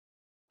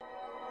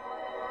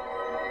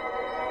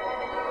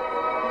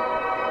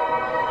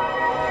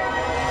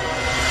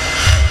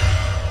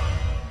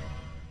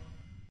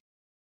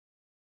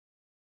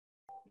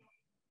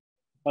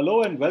Hello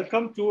and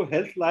welcome to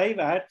Health Live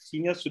at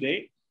Seniors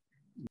Today.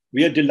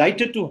 We are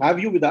delighted to have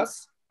you with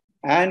us.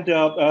 And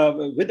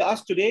with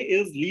us today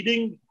is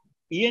leading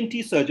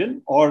ENT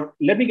surgeon, or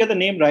let me get the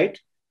name right,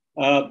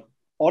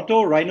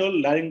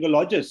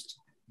 otorhinolaryngologist,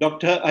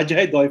 Dr.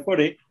 Ajay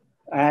Doiphode.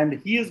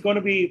 And he is going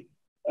to be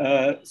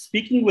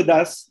speaking with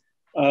us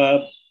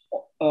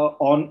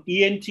on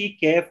ENT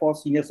care for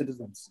senior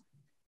citizens.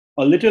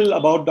 A little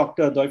about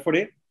Dr.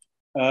 Doiphode.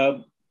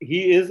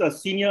 He is a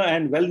senior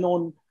and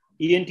well-known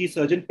ENT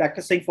surgeon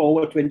practicing for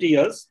over 20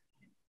 years.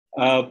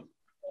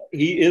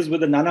 He is with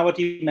the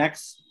Nanavati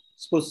Max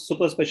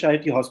Super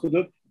Speciality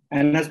Hospital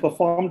and has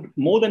performed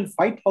more than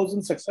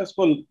 5,000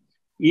 successful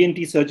ENT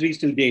surgeries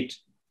till date.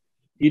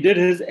 He did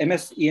his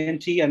MS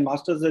ENT and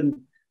Masters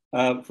in,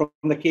 from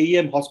the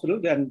KEM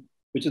Hospital,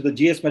 which is the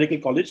GS Medical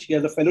College. He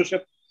has a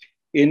fellowship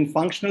in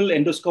Functional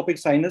Endoscopic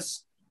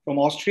Sinus from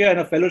Austria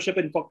and a fellowship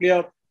in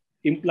Cochlear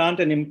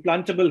implant and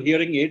implantable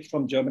hearing aids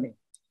from Germany.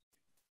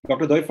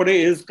 Dr. Doiphode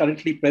is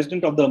currently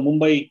president of the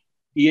Mumbai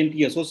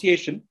ENT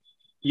Association.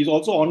 He's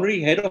also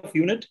Honorary Head of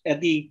Unit at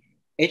the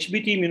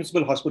HBT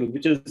Municipal Hospital,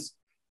 which is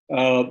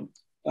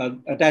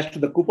attached to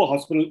the Cooper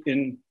Hospital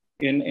in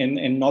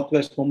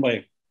northwest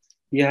Mumbai.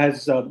 He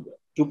has 2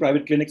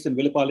 private clinics in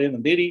Vile Parle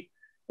and Andheri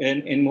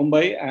in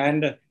Mumbai,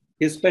 and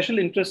his special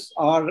interests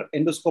are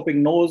endoscopic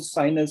nose,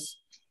 sinus,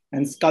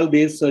 and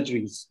skull-based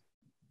surgeries,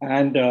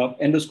 and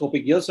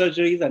endoscopic ear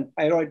surgeries and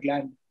thyroid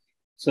gland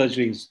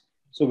surgeries.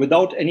 So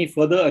without any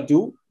further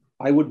ado,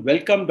 I would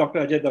welcome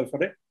Dr. Ajay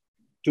Doiphode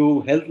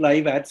to Health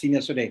Live at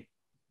Seniors Today.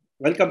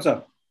 Welcome,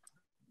 sir.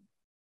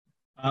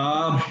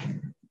 At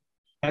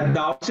the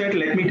outset,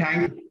 let me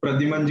thank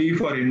Pradhimanji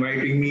for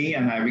inviting me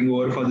and having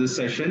over for this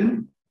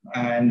session.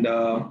 And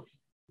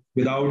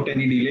without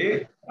any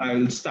delay, I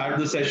will start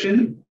the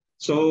session.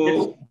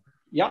 So,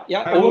 yes.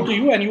 Over to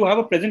you. And you have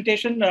a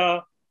presentation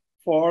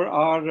for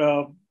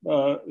our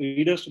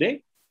readers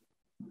today.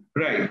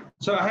 Right.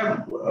 So I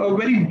have a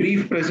very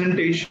brief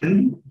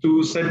presentation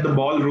to set the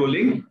ball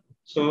rolling.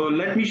 So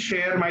let me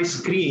share my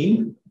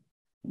screen.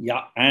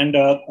 Yeah. And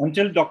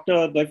until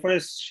Dr.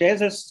 Doiphode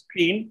shares his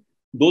screen,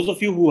 those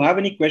of you who have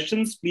any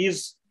questions,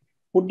 please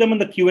put them in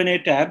the Q&A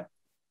tab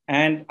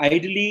and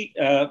ideally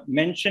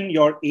mention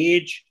your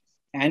age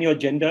and your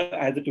gender,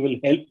 as it will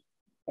help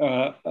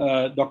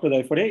Dr.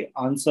 Doiphode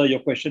answer your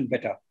question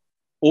better.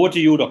 Over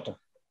to you, doctor.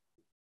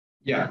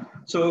 Yeah.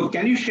 So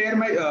can you share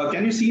my,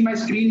 can you see my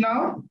screen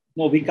now?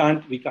 No, we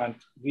can't.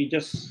 We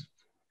just...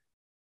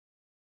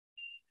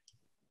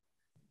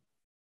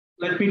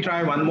 Let me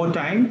try one more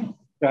time.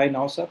 Try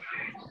now, sir.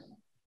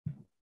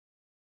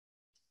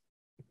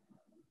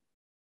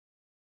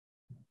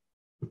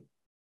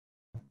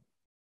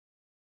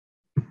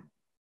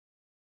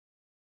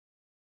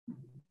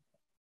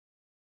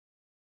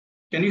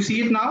 Can you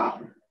see it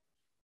now?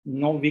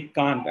 No, we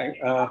can't.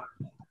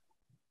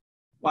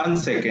 One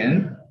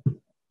second.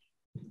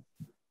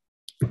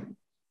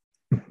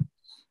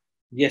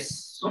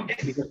 Yes,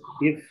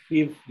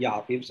 we've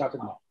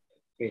started now.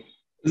 Great.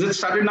 Is it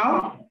started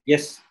now?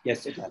 Yes,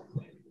 it has.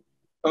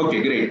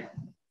 Okay, great.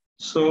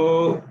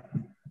 So,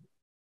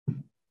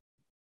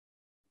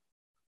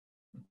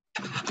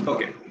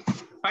 okay,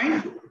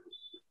 fine.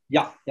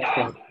 Yeah.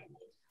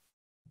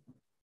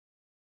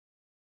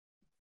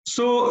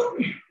 So,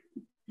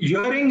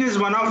 hearing is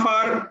one of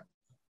our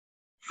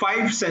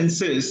 5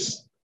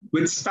 senses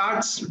which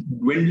starts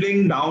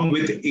dwindling down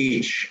with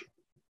age.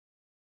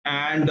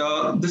 And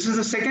this is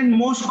the second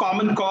most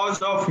common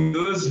cause of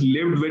years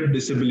lived with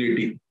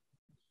disability.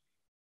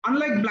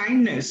 Unlike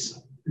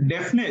blindness,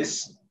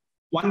 deafness,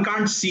 one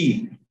can't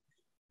see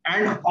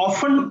and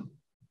often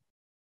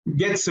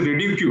gets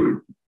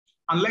ridiculed,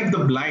 unlike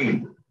the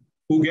blind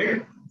who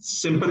get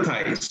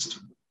sympathized.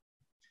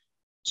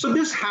 So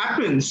this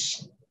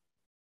happens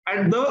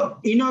at the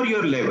inner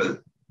ear level.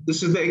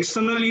 This is the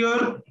external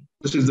ear,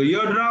 this is the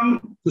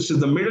eardrum, this is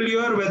the middle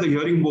ear where the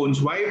hearing bones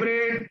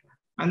vibrate,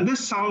 and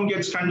this sound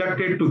gets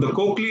conducted to the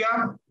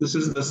cochlea. This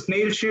is the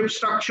snail-shaped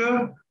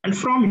structure, and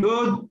from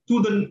here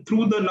through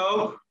the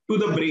nerve to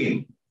the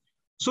brain.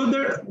 So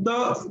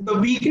the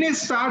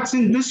weakness starts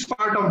in this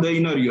part of the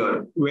inner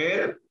ear,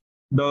 where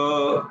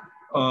the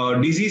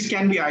disease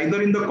can be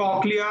either in the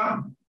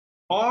cochlea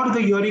or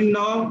the hearing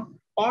nerve,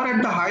 or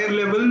at the higher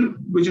level,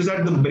 which is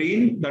at the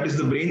brain, that is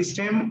the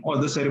brainstem or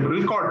the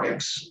cerebral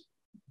cortex.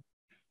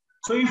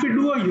 So if you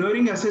do a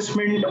hearing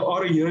assessment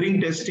or a hearing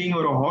testing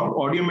or a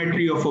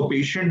audiometry of a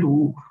patient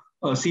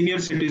a senior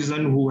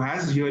citizen who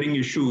has hearing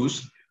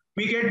issues,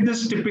 we get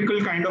this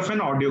typical kind of an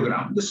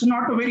audiogram. This is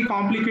not a very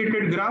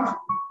complicated graph.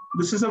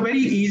 This is a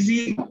very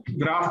easy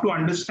graph to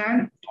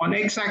understand. On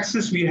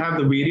x-axis, we have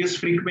the various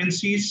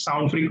frequencies,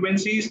 sound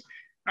frequencies,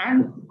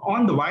 and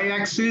on the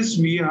y-axis,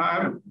 we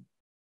have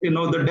the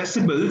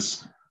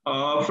decibels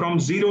from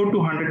 0 to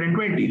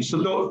 120.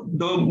 So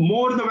the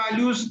more the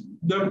values,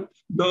 the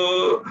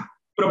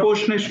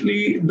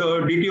proportionally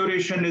the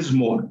deterioration is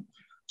more.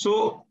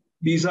 So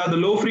these are the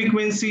low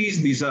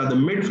frequencies, these are the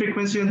mid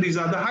frequency, and these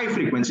are the high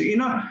frequency.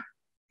 In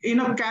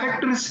a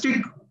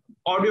characteristic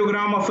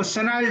audiogram of a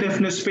senile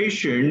deafness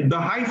patient, the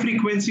high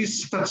frequency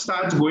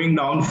starts going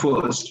down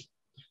first.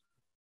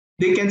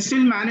 They can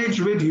still manage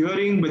with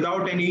hearing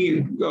without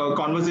any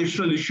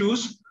conversational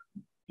issues.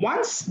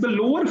 Once the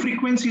lower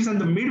frequencies and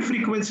the mid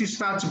frequency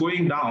starts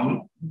going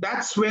down,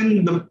 that's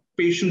when the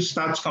patient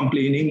starts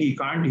complaining he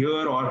can't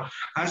hear or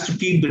has to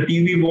keep the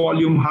TV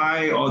volume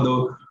high,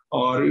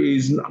 or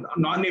is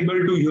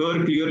unable to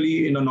hear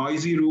clearly in a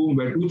noisy room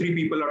where 2-3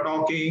 people are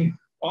talking.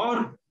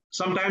 Or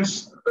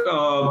sometimes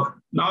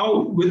now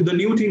with the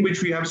new thing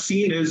which we have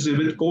seen is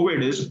with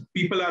COVID is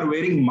people are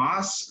wearing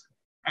masks,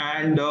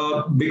 and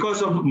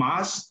because of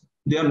masks,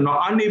 they are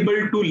not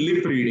unable to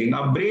lip reading.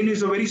 Our brain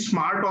is a very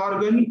smart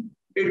organ.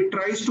 It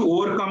tries to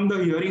overcome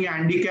the hearing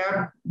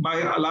handicap by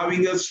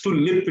allowing us to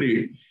lip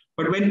read.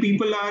 But when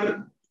people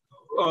are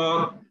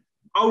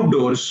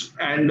outdoors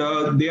and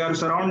they are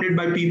surrounded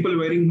by people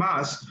wearing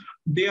masks,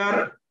 they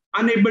are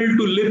unable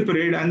to lip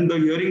read, and the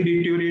hearing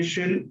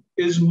deterioration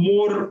is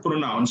more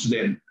pronounced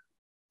then.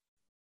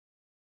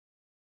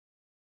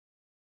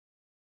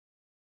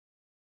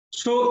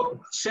 So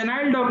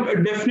senile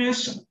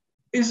deafness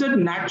is a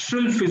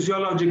natural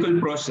physiological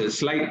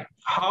process, like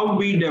how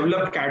we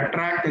develop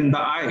cataract in the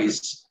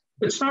eyes.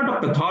 It's not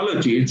a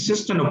pathology, it's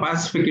just an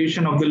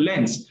opacification of the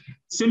lens.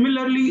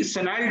 Similarly,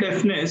 senile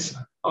deafness,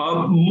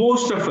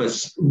 most of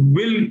us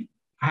will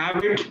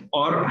have it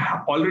or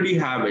already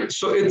have it.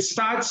 So it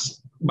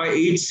starts by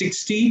age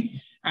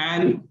 60,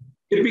 and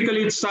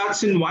typically it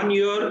starts in 1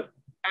 year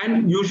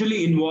and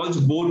usually involves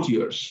both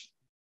ears.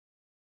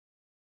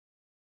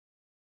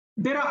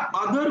 There are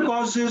other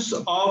causes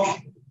of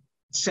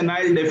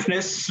senile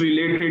deafness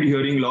related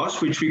hearing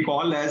loss, which we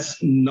call as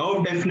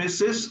nerve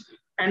deafnesses.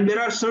 And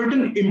there are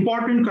certain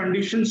important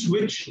conditions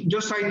which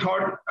just I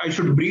thought I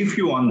should brief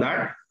you on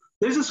that.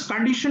 There's this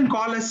condition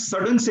called as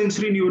sudden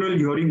sensory neural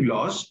hearing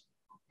loss,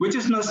 which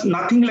is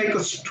nothing like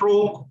a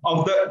stroke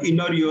of the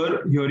inner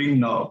ear hearing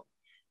nerve.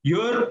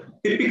 Here,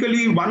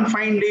 typically one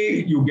fine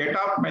day you get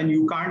up and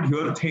you can't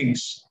hear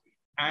things.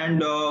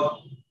 And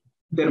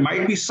there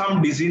might be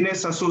some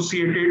dizziness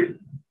associated,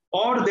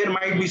 or there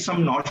might be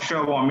some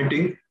nausea,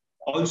 vomiting.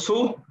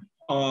 Also,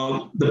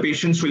 the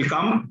patients will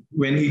come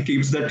when he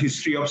keeps that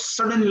history of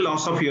sudden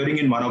loss of hearing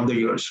in one of the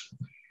ears.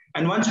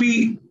 And once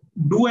we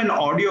do an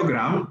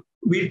audiogram,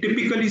 we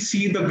typically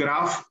see the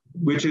graph,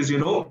 which is,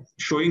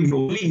 showing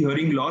only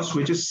hearing loss,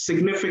 which is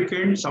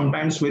significant,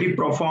 sometimes very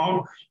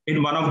profound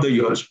in one of the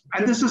ears.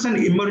 And this is an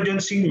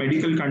emergency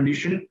medical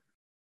condition.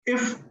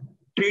 If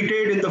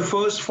treated in the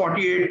first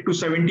 48 to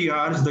 70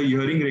 hours, the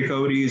hearing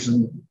recovery is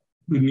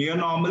near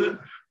normal.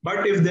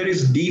 But if there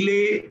is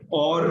delay,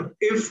 or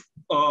if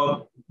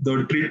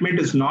the treatment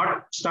is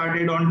not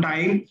started on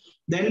time,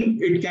 then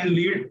it can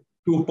lead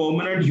to a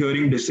permanent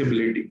hearing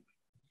disability.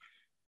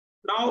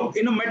 Now,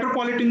 in a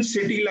metropolitan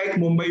city like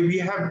Mumbai,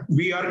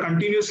 we are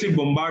continuously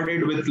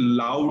bombarded with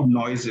loud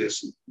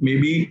noises.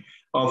 Maybe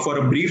for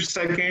a brief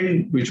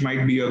second, which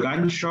might be a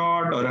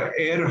gunshot or an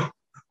air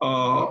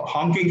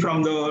honking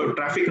from the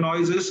traffic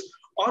noises,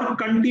 or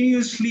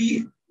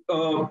continuously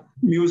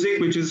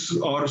music,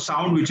 or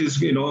sound, which is,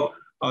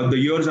 the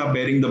ears are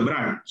bearing the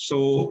brunt.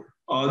 So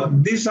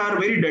these are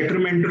very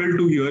detrimental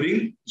to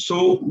hearing.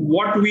 So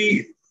what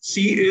we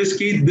see is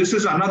that this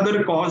is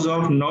another cause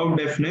of nerve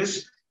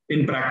deafness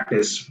in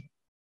practice.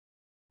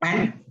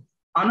 And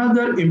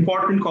another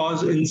important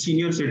cause in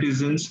senior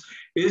citizens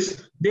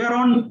is they are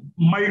on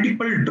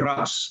multiple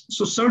drugs.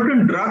 So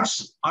certain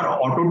drugs are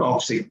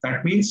ototoxic.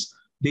 That means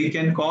they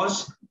can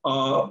cause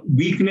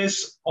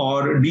weakness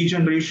or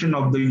degeneration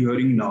of the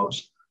hearing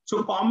nerves.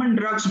 So common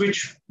drugs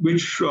which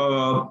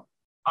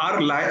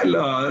are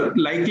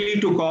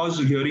likely to cause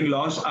hearing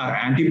loss are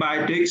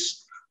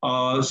antibiotics,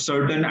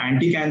 certain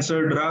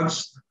anti-cancer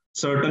drugs,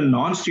 certain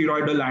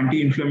non-steroidal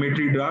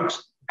anti-inflammatory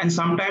drugs, and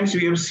sometimes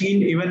we have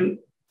seen even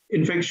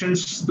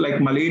infections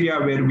like malaria,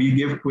 where we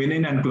give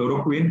quinine and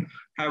chloroquine,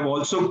 have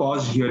also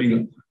caused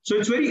hearing. So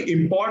it's very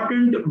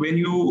important when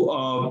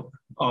you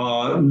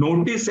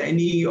notice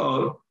any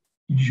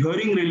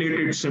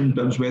hearing-related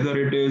symptoms, whether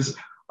it is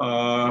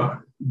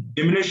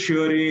diminished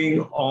hearing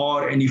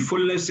or any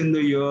fullness in the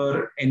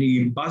ear,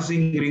 any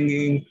buzzing,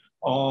 ringing,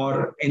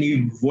 or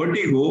any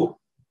vertigo,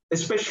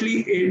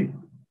 especially in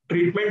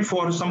treatment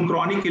for some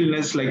chronic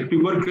illness like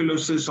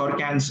tuberculosis or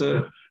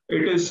cancer.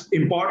 It is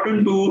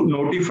important to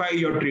notify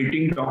your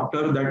treating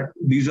doctor that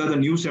these are the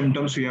new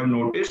symptoms we have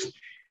noticed.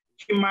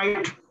 He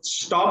might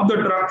stop the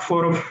drug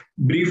for a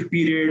brief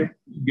period,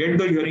 get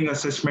the hearing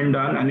assessment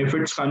done, and if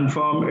it's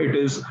confirmed it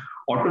is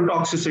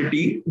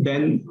ototoxicity,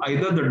 then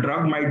either the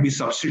drug might be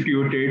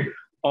substituted,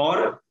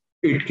 or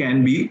it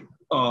can be,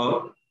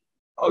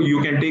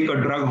 you can take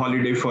a drug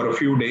holiday for a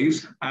few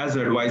days as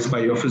advised by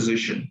your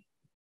physician.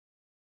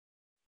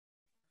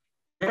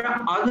 There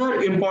are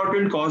other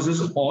important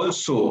causes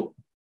also,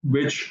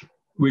 which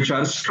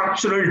are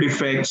structural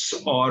defects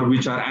or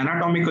which are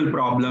anatomical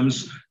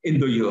problems in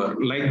the ear.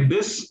 Like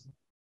this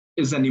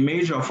is an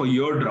image of a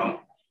eardrum.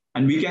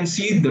 And we can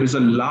see there is a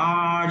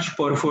large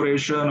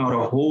perforation or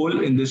a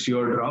hole in this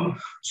eardrum,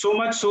 so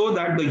much so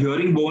that the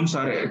hearing bones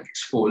are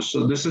exposed.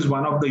 So this is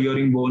one of the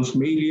hearing bones,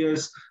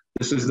 malleus.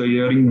 This is the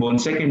hearing bone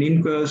second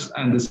incus,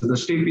 and this is the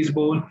stapes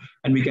bone.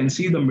 And we can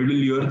see the middle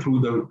ear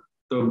through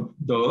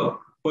the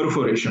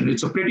perforation.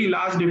 It's a pretty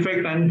large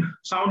defect, and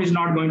sound is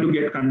not going to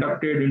get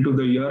conducted into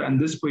the ear. And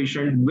this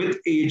patient with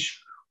age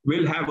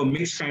will have a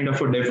mixed kind of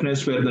a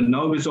deafness where the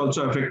nerve is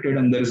also affected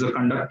and there is a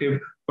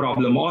conductive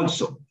problem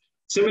also.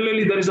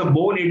 Similarly, there is a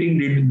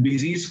bone-eating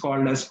disease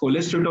called as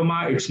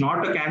cholesteatoma. It's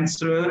not a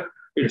cancer,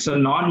 it's a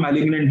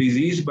non-malignant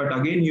disease, but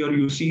again, here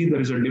you see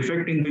there is a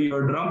defect in the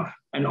eardrum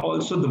and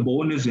also the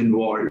bone is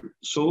involved.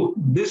 So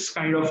this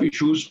kind of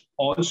issues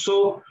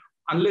also,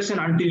 unless and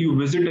until you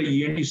visit a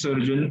ENT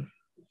surgeon,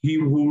 he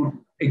would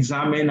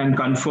examine and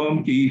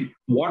confirm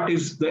what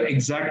is the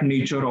exact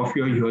nature of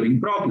your hearing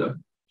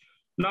problem.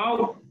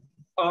 Now,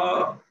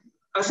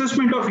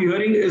 assessment of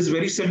hearing is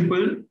very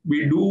simple.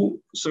 We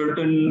do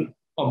certain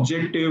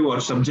objective or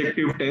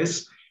subjective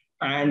tests,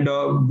 and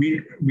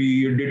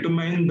we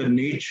determine the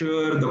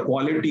nature, the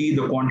quality,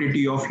 the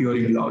quantity of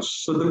hearing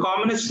loss. So the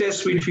commonest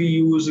test which we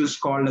use is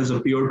called as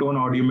a pure tone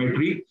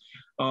audiometry,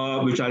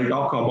 which I'll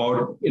talk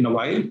about in a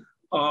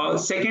while.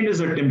 Second is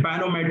a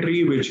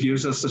tympanometry, which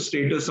gives us a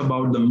status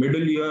about the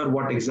middle ear,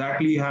 what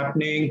exactly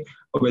happening,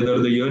 whether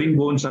the hearing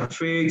bones are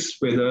fixed,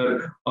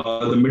 whether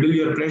the middle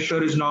ear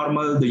pressure is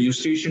normal, the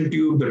eustachian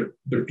tube,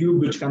 the tube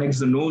which connects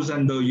the nose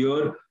and the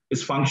ear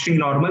is functioning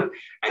normal.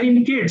 And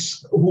in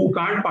kids who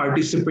can't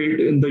participate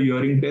in the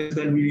hearing test,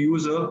 then we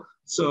use a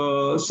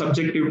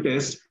subjective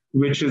test,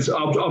 which is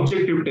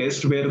objective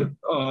test, where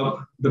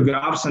the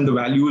graphs and the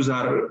values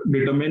are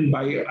determined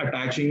by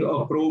attaching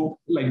a probe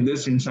like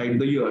this inside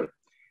the ear.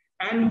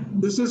 And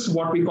this is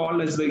what we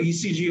call as the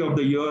ECG of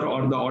the ear,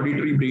 or the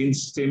auditory brain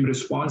stem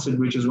response,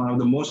 which is one of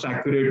the most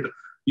accurate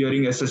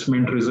hearing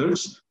assessment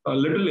results. A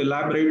little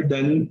elaborate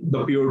than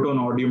the pure tone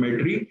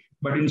audiometry,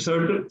 but in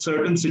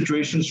certain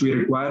situations, we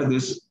require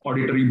this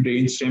auditory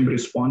brain stem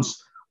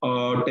response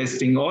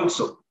testing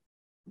also.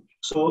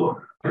 So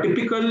a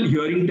typical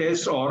hearing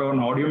test or an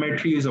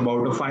audiometry is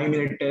about a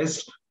 5-minute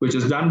test, which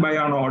is done by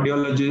an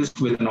audiologist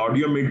with an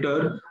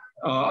audiometer.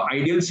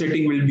 Ideal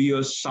setting will be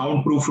a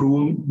soundproof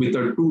room with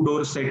a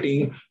 2-door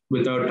setting,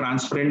 with a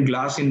transparent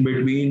glass in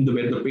between,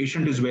 where the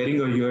patient is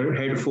wearing a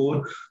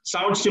headphone.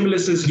 Sound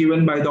stimulus is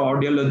given by the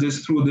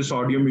audiologist through this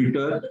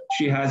audiometer.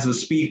 She has a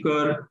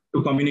speaker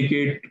to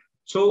communicate.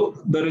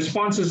 So the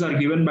responses are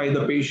given by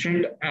the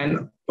patient,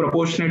 and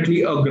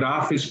proportionately a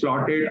graph is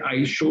plotted.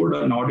 I showed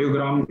an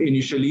audiogram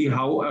initially,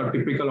 how a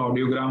typical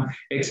audiogram,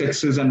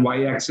 x-axis and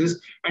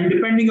y-axis. And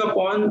depending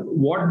upon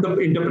what the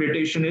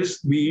interpretation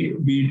is,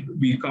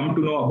 we come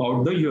to know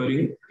about the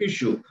hearing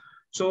issue.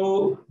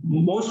 So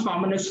most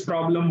commonest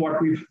problem what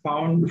we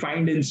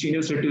find in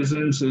senior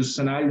citizens is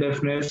senile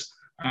deafness,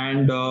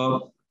 and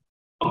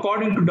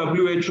according to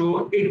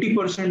WHO,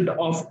 80%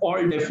 of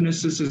all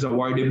deafnesses is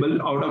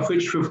avoidable, out of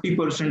which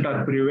 50%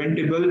 are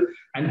preventable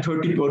and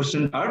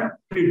 30% are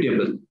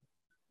treatable.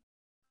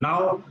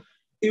 Now,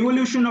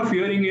 evolution of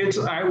hearing aids,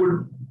 I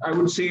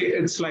would say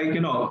it's like,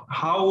 you know,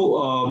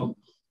 how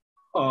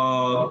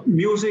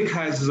music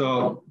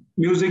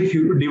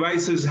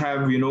devices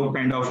have, you know,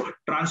 kind of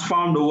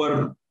transformed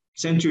over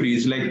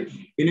centuries. Like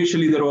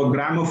initially there were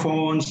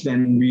gramophones,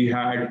 then we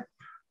had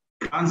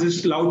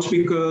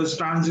loudspeakers,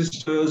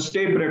 transistors,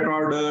 tape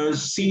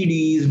recorders,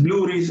 CDs,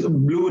 Blu-rays,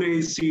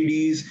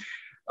 CDs.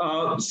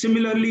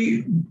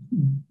 Similarly,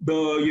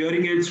 the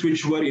hearing aids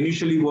which were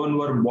initially worn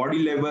were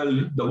body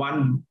level, the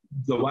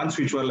ones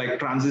which were like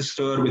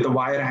transistor with a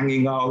wire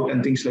hanging out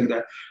and things like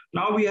that.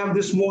 Now we have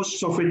this most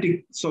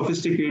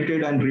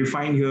sophisticated and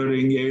refined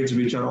hearing aids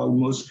which are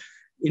almost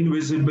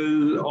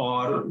invisible,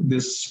 or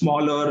this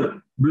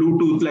smaller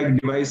Bluetooth-like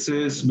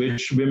devices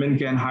which women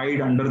can hide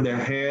under their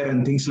hair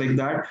and things like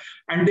that.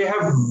 And they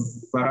have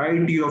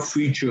variety of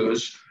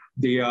features.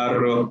 They are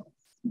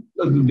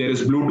there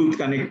is Bluetooth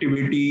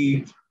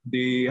connectivity.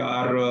 They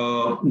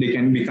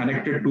can be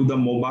connected to the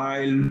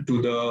mobile,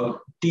 to the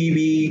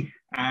TV,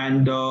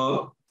 and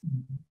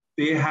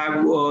they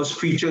have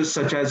features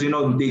such as, you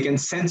know, they can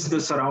sense the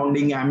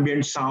surrounding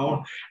ambient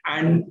sound,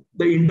 and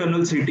the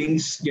internal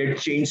settings get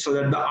changed so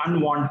that the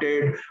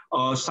unwanted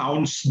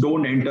sounds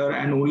don't enter,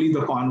 and only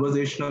the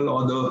conversational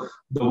or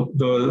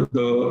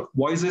the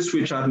voices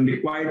which are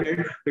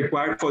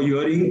required for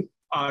hearing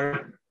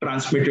are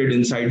transmitted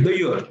inside the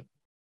ear.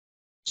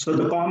 So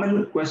the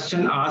common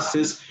question asked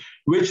is,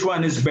 which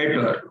one is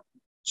better?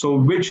 So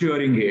which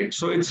hearing aid?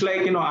 So it's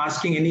like, you know,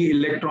 asking any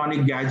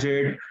electronic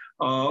gadget,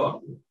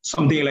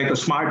 something like a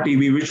smart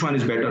TV, which one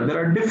is better? There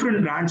are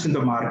different brands in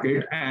the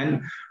market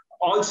and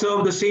all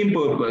serve the same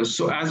purpose.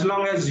 So as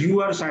long as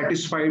you are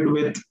satisfied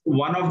with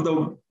one of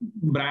the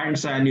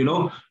brands and, you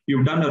know,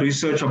 you've done a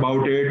research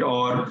about it,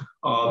 or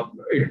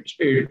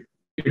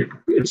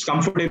it's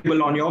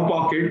comfortable on your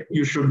pocket,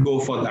 you should go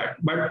for that.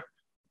 But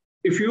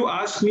if you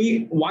ask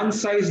me, one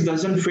size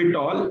doesn't fit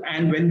all.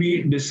 And when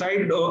we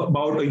decide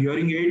about a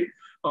hearing aid,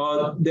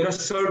 there are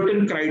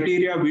certain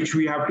criteria which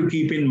we have to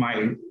keep in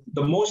mind.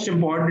 the most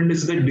important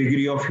is the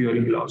degree of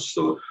hearing loss.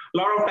 So a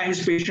lot of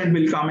times patient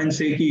will come and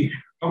say, Ki,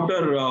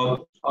 doctor,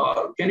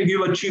 can you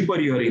give a cheaper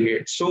hearing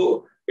aid?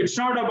 So it's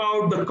not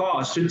about the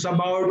cost, it's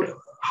about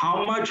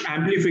how much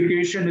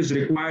amplification is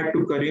required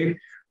to correct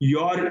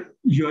your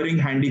hearing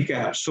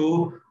handicap.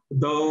 So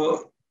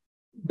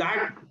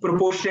that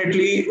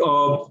proportionately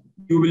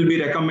you will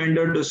be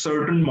recommended a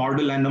certain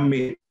model and a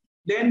make.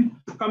 Then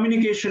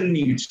communication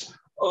needs.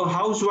 A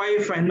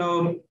housewife and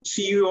a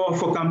CEO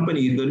of a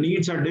company, the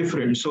needs are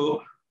different.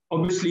 So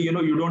obviously,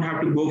 you don't have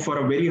to go for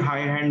a very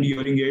high-end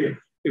hearing aid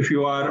if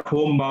you are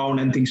homebound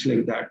and things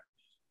like that.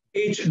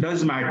 Age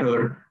does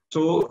matter.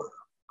 So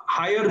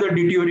higher the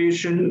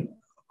deterioration,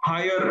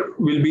 higher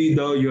will be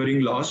the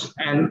hearing loss,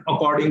 and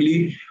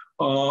accordingly,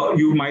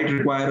 you might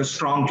require a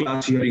strong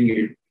class hearing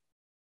aid.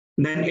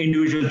 Then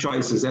individual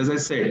choices. As I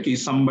said,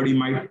 somebody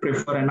might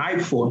prefer an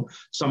iPhone,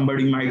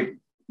 somebody might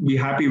be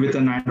happy with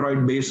an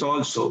Android base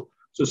also.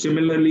 So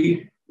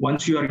similarly,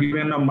 once you are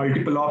given a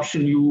multiple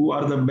option, you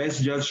are the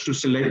best judge to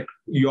select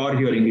your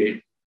hearing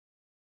aid.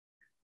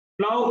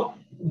 Now,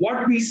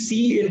 what we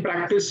see in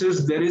practice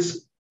is there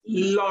is a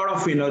lot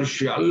of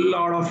inertia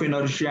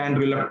and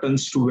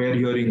reluctance to wear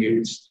hearing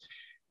aids.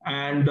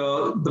 And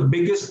the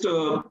biggest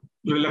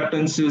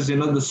reluctance is,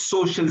 the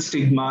social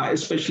stigma,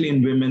 especially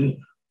in women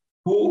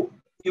who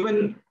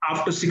even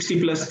after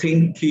 60 plus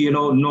think,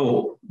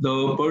 no,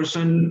 the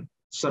person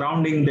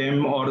surrounding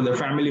them or the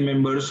family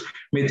members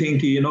may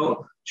think,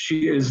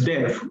 she is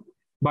deaf.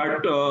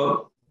 But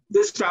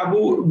this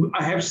taboo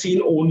I have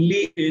seen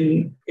only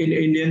in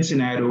Indian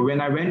scenario.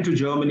 When I went to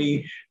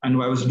Germany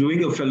and I was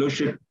doing a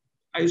fellowship,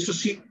 I used to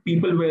see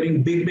people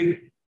wearing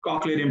big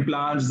cochlear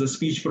implants, the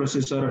speech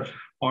processor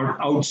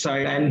or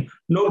outside, and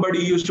nobody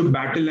used to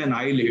battle an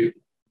eyelid.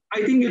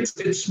 I think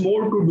it's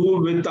more to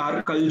do with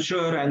our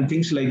culture and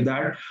things like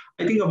that.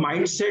 I think a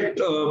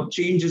mindset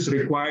change is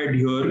required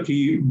here,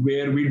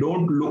 where we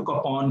don't look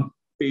upon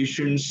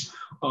patients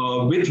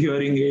with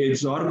hearing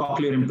aids or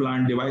cochlear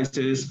implant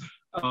devices.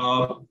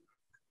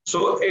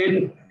 So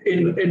in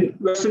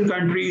Western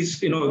countries,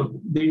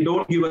 they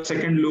don't give a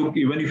second look,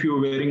 even if you're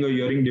wearing a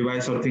hearing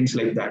device or things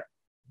like that.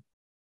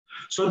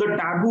 So the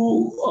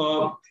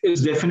taboo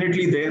is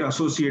definitely there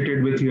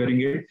associated with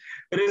hearing aid.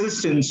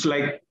 Resistance,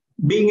 like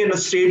being in a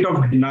state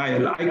of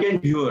denial. I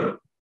can hear.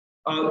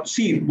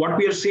 See, what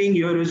we are saying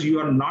here is you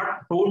are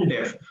not tone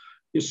deaf.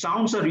 Your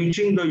sounds are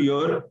reaching the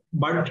ear,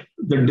 but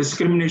the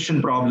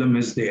discrimination problem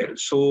is there.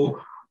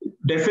 So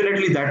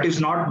definitely that is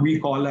not we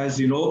call as,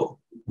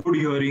 good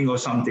hearing or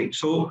something.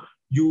 So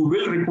you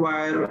will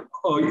require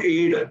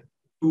aid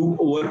to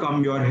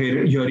overcome your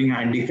hearing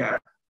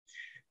handicap.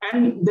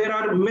 And there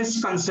are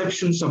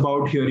misconceptions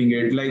about hearing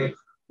aid. Like,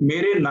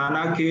 मेरे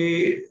नाना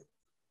के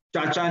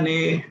चाचा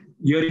ने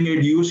hearing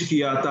aid use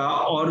किया था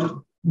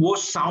और वो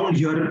sound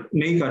here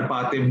नहीं कर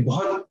पाते,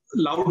 बहुत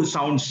loud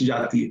sounds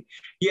जाती है.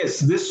 Yes,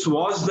 this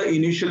was the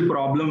initial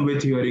problem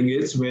with hearing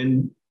aids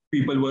when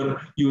people were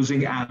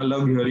using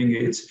analog hearing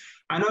aids.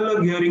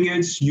 Analog hearing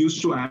aids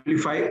used to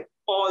amplify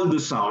all the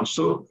sounds.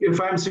 So if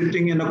I'm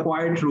sitting in a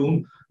quiet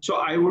room, so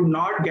I would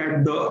not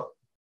get the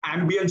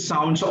ambient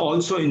sounds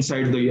also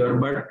inside the ear.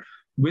 But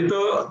with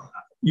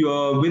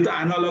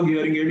analog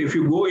hearing aid, if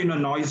you go in a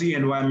noisy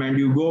environment,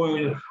 you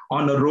go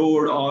on a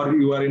road or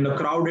you are in a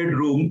crowded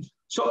room,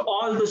 so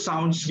all the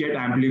sounds get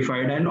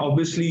amplified, and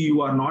obviously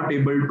you are not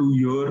able to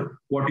hear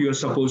what you're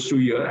supposed to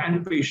hear,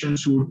 and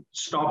patients would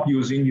stop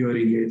using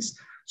hearing aids.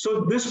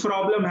 So this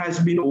problem has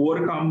been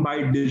overcome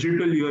by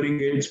digital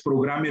hearing aids,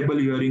 programmable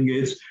hearing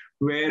aids,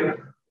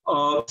 where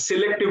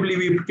selectively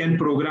we can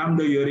program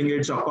the hearing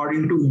aids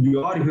according to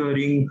your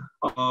hearing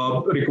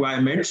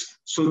requirements,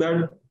 so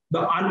that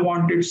the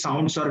unwanted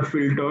sounds are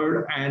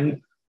filtered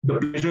and the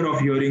pleasure of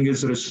hearing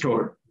is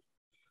restored.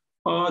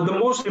 The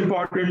most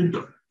important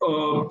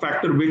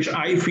factor which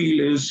I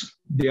feel is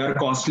they are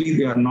costly,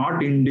 they are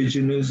not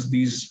indigenous,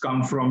 these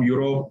come from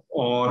Europe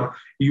or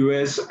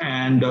US,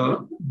 and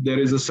there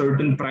is a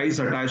certain price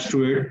attached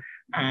to it,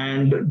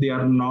 and they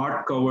are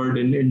not covered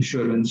in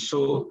insurance.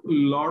 So a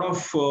lot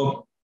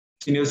of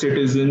senior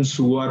citizens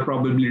who are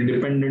probably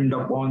dependent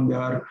upon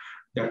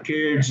their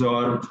kids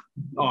or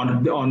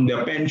on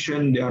their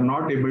pension, they are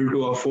not able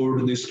to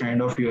afford this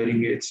kind of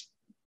hearing aids.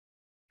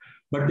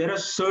 But there are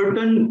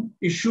certain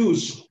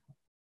issues.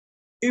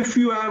 If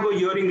you have a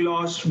hearing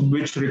loss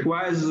which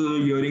requires a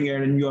hearing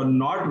aid and you're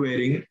not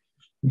wearing,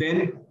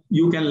 then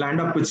you can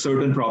land up with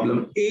certain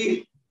problem.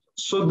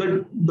 So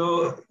that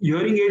the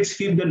hearing aids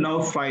keep the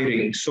nerve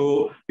firing.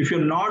 So if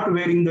you're not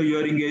wearing the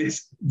hearing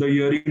aids, the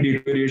hearing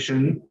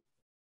deterioration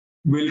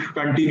will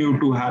continue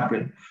to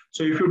happen.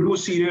 So if you do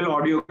serial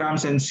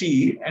audiograms and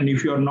see, and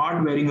if you're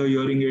not wearing a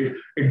hearing aid,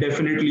 it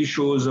definitely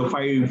shows a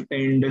 5-10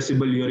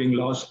 decibel hearing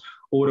loss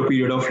over a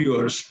period of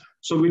years.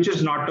 So which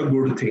is not a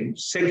good thing.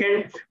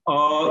 Second,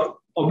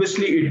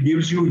 obviously it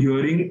gives you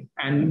hearing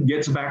and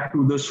gets back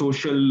to the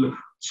social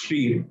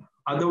stream.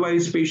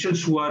 Otherwise,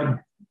 patients who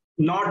are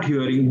not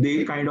hearing,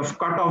 they kind of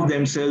cut off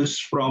themselves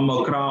from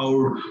a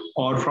crowd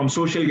or from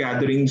social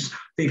gatherings,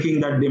 thinking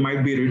that they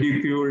might be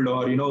ridiculed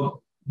or,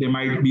 they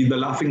might be the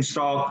laughing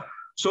stock.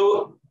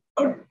 So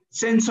a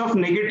sense of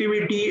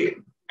negativity,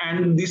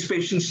 and these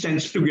patients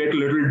tends to get a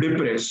little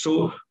depressed.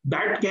 So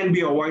that can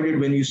be avoided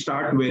when you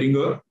start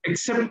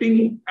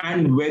accepting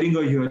and wearing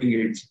a hearing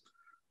aids.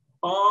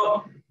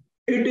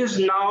 It is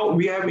now,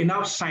 we have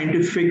enough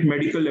scientific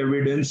medical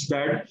evidence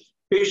that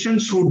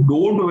patients who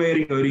don't wear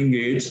hearing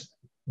aids,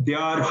 they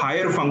are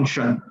higher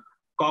function,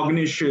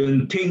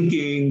 cognition,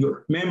 thinking,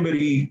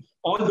 memory,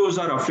 all those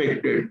are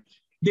affected.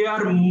 They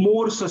are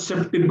more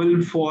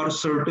susceptible for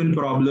certain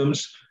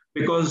problems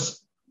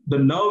because the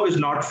nerve is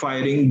not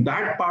firing.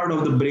 That part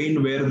of the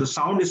brain where the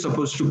sound is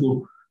supposed to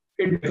go,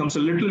 it becomes a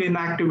little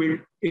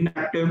inactive.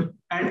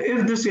 And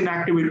if this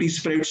inactivity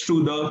spreads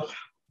to the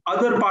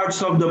other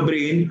parts of the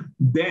brain,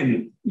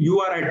 then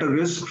you are at a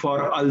risk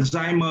for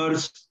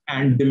Alzheimer's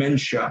and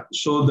dementia.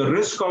 So the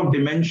risk of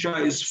dementia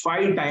is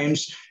 5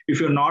 times if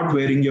you're not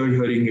wearing your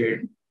hearing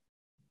aid.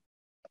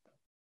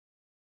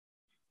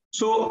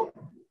 So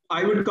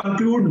I would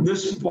conclude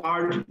this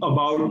part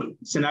about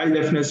senile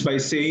deafness by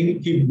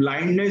saying that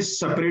blindness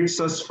separates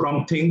us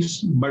from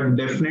things, but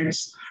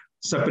deafness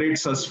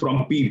separates us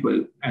from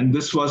people. And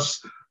this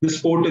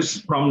quote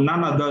is from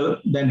none other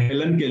than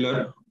Helen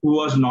Keller, who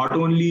was not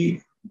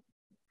only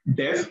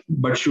deaf,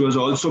 but she was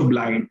also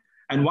blind.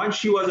 And once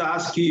she was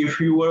asked if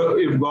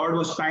God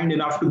was kind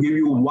enough to give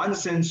you one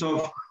sense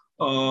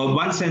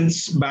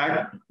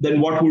back,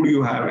 then what would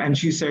you have? And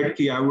she said,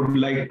 I would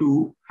like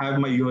to have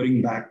my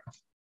hearing back.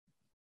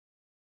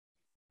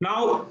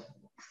 Now,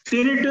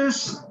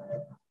 tinnitus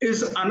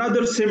is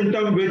another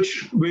symptom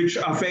which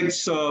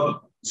affects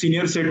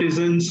senior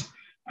citizens,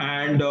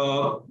 and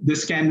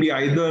this can be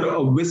either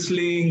a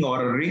whistling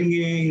or a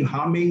ringing,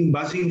 humming,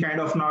 buzzing kind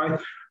of noise,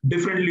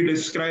 differently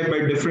described by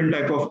different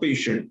type of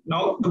patient.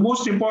 Now, the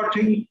most important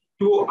thing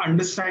to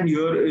understand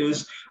here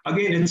is,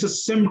 again, it's a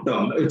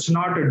symptom, it's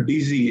not a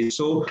disease.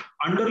 So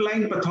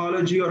underlying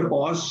pathology or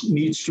cause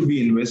needs to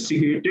be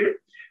investigated.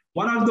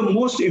 One of the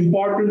most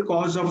important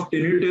cause of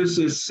tinnitus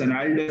is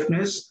senile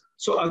deafness.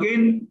 So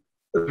again,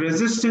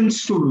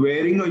 resistance to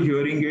wearing a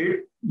hearing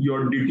aid,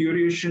 your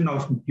deterioration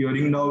of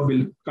hearing nerve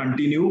will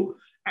continue.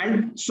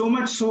 And so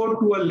much so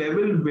to a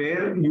level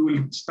where you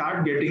will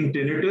start getting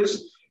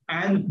tinnitus.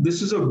 And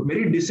this is a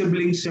very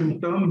disabling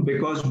symptom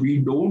because we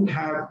don't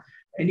have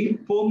any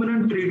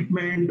permanent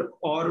treatment,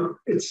 or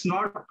it's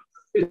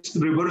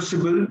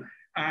reversible.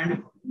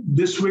 And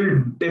this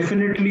will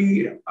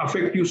definitely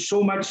affect you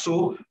so much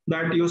so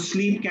that your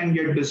sleep can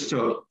get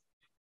disturbed.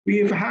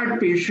 We've had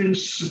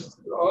patients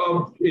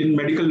in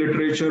medical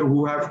literature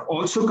who have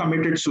also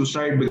committed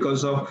suicide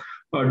because of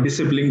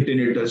disabling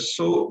tinnitus.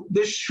 So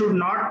you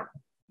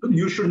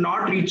should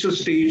not reach a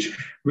stage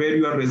where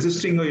you are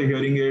resisting a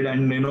hearing aid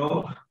and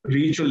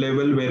reach a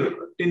level where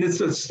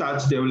tinnitus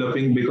starts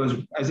developing, because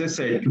as I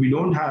said, we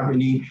don't have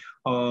any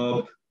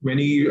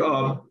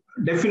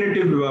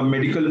definitive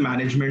medical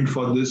management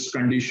for this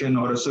condition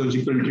or a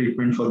surgical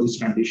treatment for this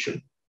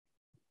condition.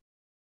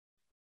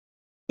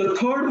 The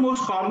third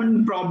most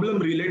common problem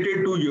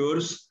related to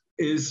ears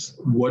is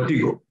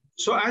vertigo.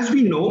 So as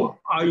we know,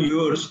 our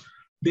ears,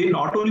 they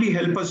not only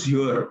help us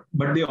hear,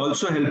 but they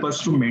also help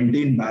us to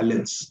maintain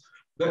balance.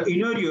 The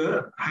inner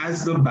ear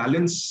has the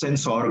balance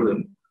sense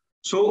organ.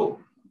 So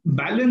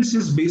balance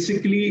is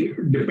basically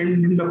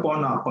dependent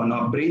upon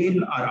our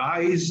brain, our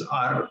eyes,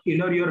 our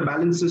inner ear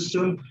balance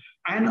system,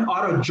 and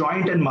our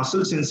joint and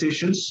muscle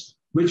sensations,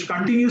 which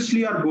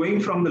continuously are going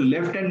from the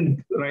left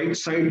and right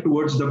side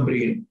towards the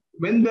brain.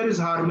 When there is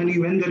harmony,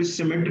 when there is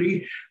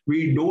symmetry,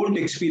 we don't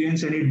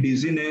experience any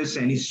dizziness,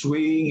 any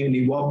swaying,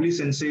 any wobbly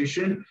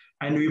sensation,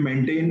 and we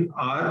maintain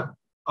our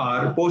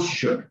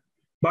posture.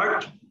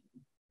 But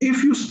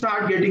if you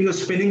start getting a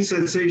spinning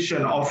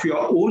sensation of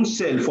your own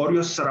self or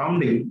your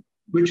surrounding,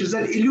 which is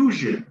an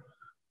illusion,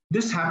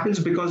 this happens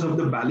because of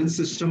the balance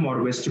system or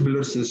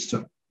vestibular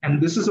system.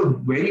 And this is a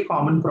very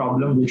common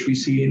problem which we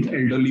see in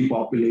elderly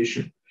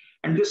population.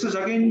 And this is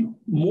again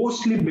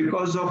mostly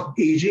because of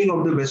aging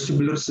of the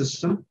vestibular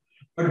system,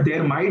 but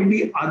there might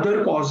be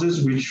other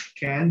causes which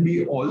can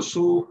be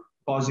also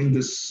causing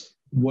this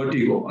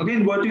vertigo.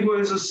 Again, vertigo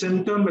is a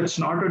symptom, it's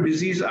not a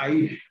disease.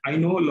 I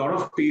know a lot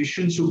of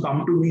patients who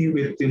come to me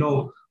with,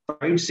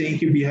 pride saying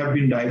we have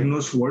been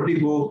diagnosed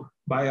vertigo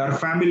by our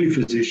family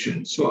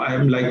physician. So I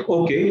am like,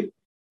 okay,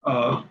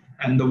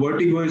 and the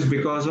vertigo is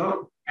because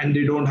of, and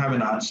they don't have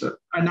an answer.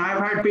 And I've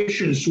had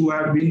patients who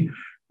have been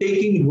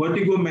taking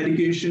vertigo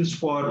medications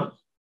for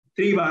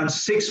 3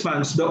 months, 6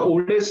 months. The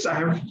oldest, I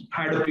have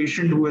had a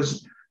patient who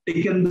has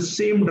taken the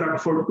same drug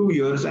for 2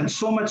 years, and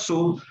so much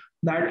so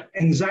that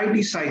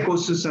anxiety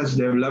psychosis has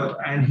developed,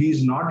 and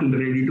he's not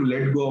ready to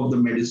let go of the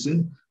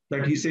medicine.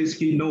 That he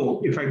says,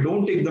 no, if I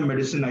don't take the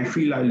medicine, I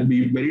feel I'll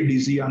be very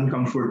dizzy,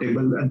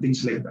 uncomfortable, and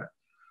things like that.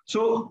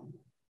 So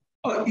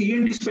an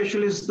ENT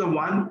specialist is the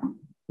one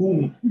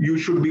who you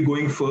should be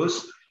going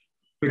first,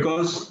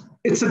 because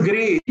it's a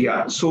gray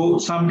area. So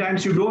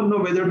sometimes you don't know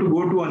whether to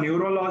go to a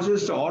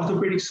neurologist, an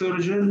orthopedic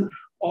surgeon,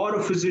 or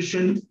a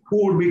physician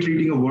who would be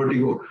treating a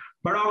vertigo.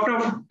 But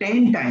after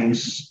 10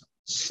 times,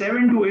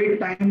 7 to 8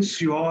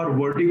 times, your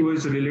vertigo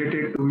is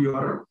related to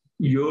your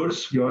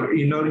ears, your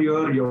inner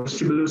ear, your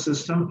vestibular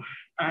system,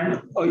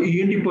 and an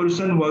ENT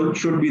person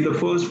should be the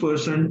first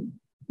person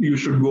you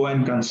should go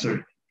and consult.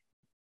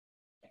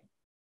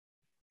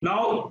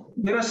 Now,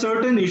 there are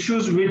certain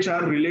issues which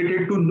are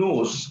related to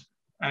nose,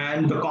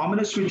 and the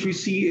commonest which we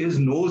see is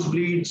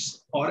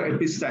nosebleeds or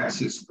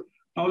epistaxis.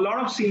 Now, a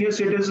lot of senior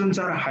citizens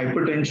are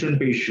hypertension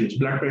patients,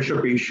 blood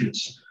pressure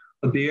patients.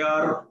 They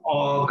are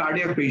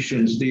cardiac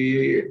patients.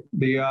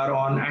 They are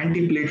on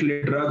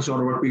antiplatelet drugs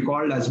or what we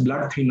call as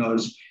blood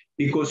thinners,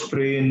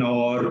 ecosprin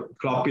or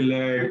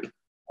clopidogrel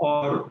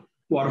or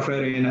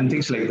warfarin and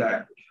things like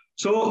that.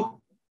 So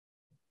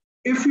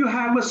if you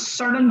have a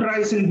sudden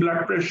rise in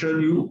blood pressure,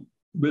 you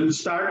will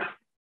start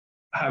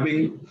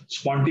having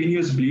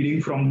spontaneous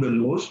bleeding from the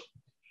nose.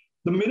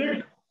 The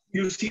minute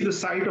you see the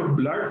sight of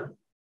blood,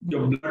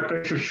 your blood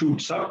pressure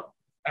shoots up,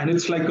 and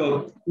it's like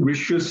a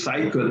vicious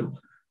cycle.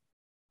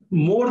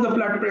 More the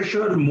blood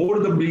pressure, more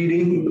the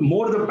bleeding,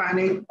 more the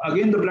panic,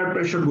 again the blood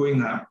pressure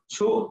going up.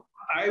 So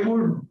I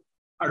would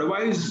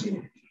advise,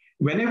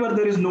 whenever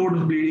there is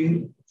nose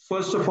bleeding,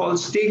 first of all,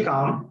 stay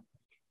calm.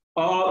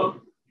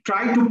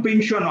 Try to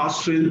pinch your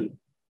nostril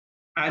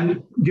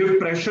and give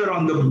pressure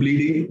on the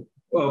bleeding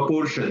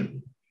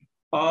portion.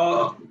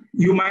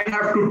 You might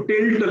have to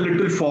tilt a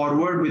little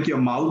forward with your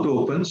mouth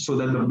open so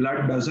that the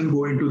blood doesn't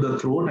go into the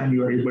throat and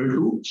you are able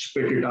to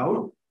spit it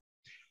out.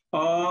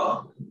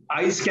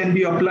 Ice can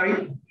be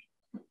applied.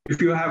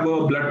 If you have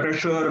a blood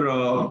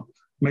pressure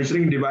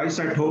measuring device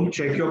at home,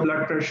 check your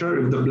blood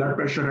pressure. If the blood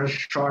pressure has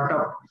shot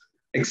up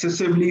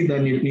excessively,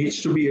 then it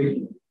needs to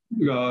be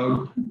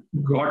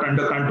got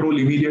under control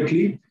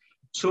immediately.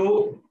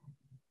 So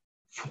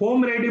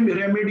home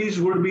remedies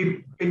would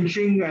be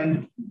pinching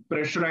and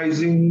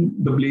pressurizing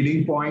the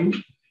bleeding point,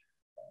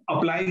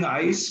 applying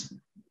ice.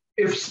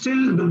 If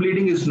still the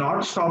bleeding is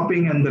not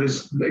stopping and there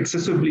is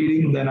excessive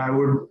bleeding, then I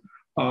would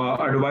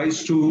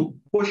advise to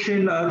push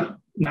in a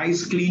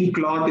nice clean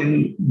cloth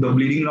in the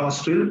bleeding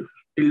nostril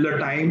till the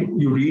time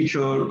you reach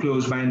a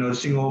close by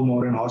nursing home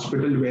or an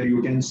hospital where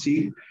you can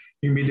seek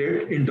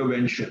immediate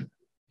intervention.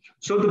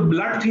 So the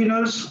blood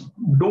thinners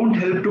don't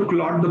help to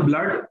clot the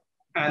blood,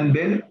 and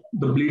then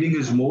the bleeding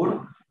is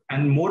more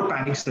and more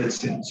panic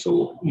sets in.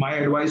 So my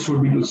advice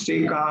would be to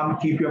stay calm,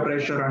 keep your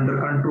pressure under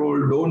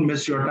control, don't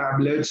miss your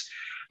tablets.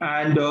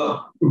 And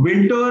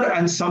winter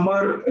and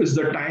summer is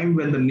the time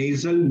when the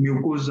nasal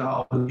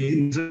mucosa or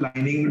the nasal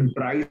lining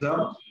dries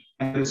up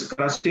and is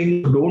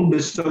crusting. Don't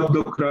disturb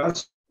the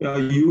crust.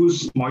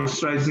 Use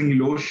moisturizing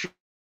lotion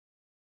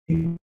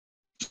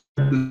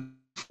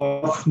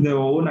of their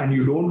own, and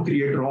you don't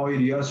create raw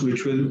areas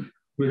which will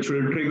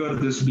trigger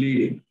this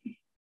bleeding.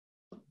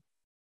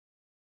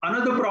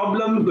 Another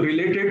problem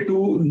related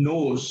to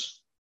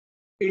nose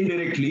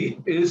indirectly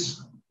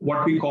is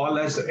what we call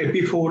as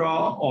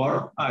epiphora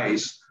or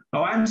eyes.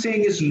 Now I'm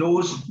saying is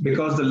nose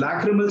because the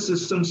lacrimal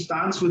system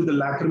starts with the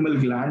lacrimal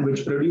gland,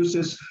 which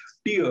produces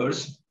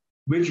tears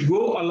which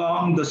go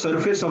along the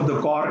surface of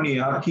the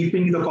cornea,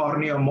 keeping the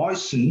cornea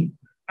moistened,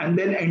 and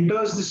then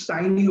enters this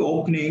tiny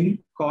opening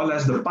called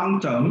as the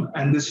punctum,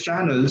 and these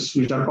channels,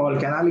 which are called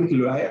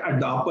canaliculi, at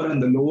the upper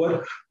and the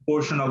lower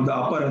portion of the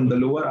upper and the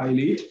lower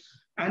eyelid.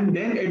 And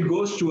then it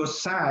goes to a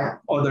sac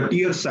or the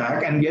tear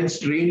sac and gets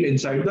drained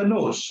inside the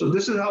nose. So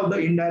this is how the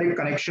indirect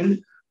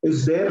connection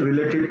is there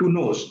related to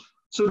nose.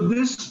 So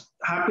this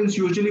happens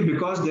usually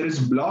because there is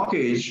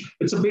blockage.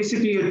 It's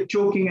basically a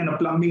choking and a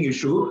plumbing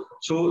issue.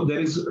 So there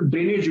is a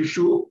drainage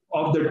issue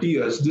of the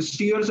tears. These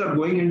tears are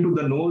going into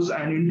the nose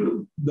and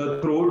into the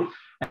throat.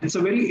 And it's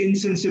a very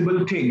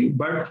insensible thing.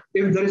 But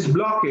if there is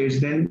blockage,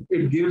 then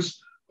it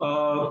gives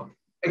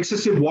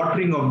excessive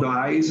watering of the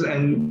eyes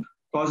and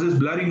causes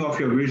blurring of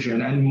your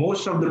vision. And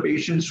most of the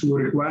patients who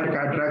require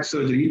cataract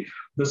surgery,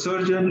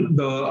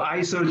 the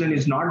eye surgeon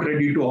is not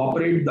ready to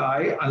operate the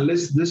eye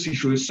unless this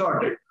issue is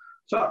sorted.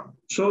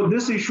 So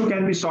this issue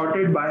can be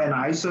sorted by an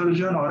eye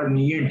surgeon or an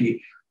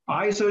ENT.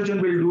 Eye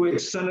surgeon will do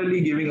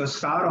externally, giving a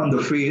scar on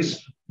the face,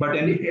 but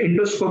an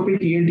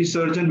endoscopic ENT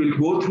surgeon will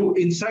go through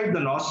inside the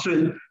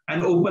nostril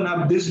and open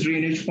up this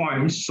drainage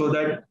points so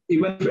that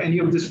even if any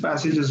of this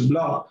passage is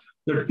blocked,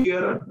 the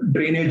tear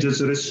drainage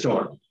is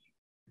restored.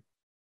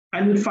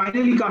 And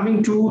finally,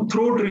 coming to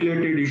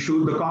throat-related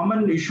issue, the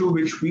common issue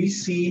which we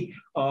see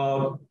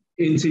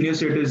in senior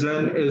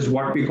citizen is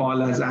what we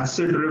call as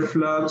acid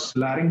reflux,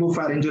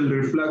 laryngopharyngeal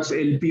reflux,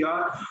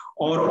 LPR,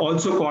 or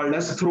also called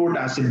as throat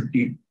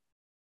acidity.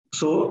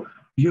 So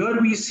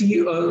here we see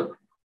a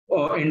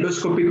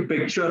endoscopic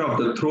picture of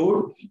the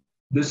throat.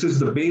 This is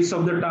the base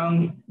of the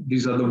tongue.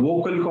 These are the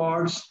vocal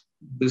cords.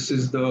 This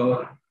is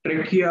the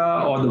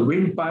trachea or the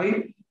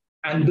windpipe.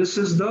 And this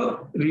is the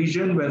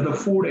region where the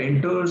food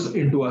enters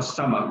into our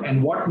stomach.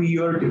 And what we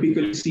here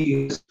typically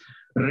see is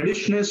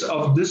reddishness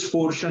of this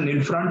portion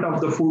in front of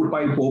the food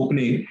pipe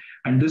opening.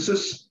 And this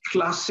is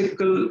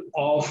classical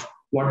of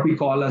what we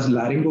call as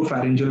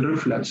laryngopharyngeal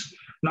reflux.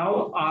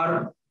 Now,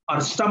 our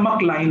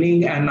stomach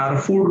lining and our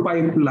food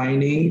pipe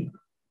lining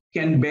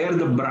can bear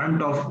the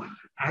brunt of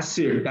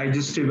acid,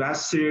 digestive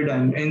acid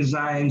and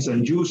enzymes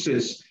and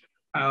juices.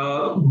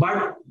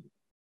 But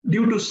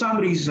due to some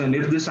reason,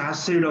 if this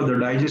acid or the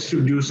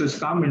digestive juices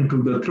come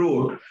into the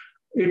throat,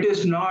 it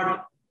is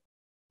not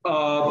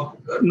able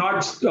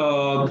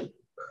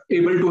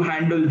to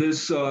handle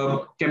this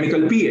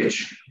chemical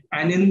pH.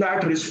 And in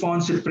that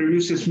response, it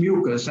produces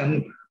mucus.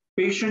 And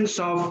patients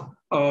of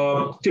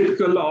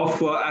typical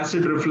of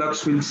acid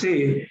reflux will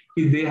say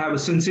if they have a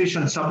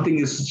sensation something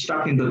is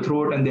stuck in the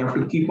throat and they have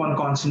to keep on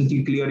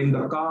constantly clearing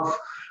the cough,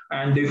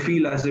 and they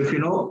feel as if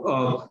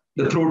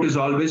the throat is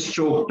always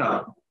choked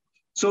up.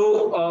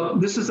 So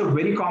this is a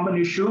very common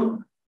issue,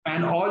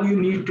 and all you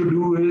need to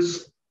do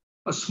is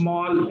a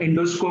small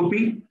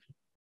endoscopy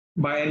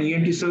by an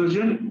ENT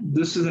surgeon.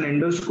 This is an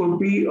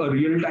endoscopy, a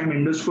real-time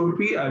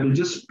endoscopy. I will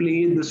just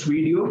play this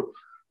video.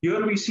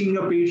 Here we're seeing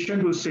a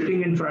patient who's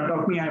sitting in front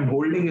of me. I'm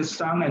holding his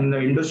tongue and the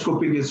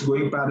endoscopic is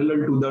going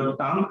parallel to the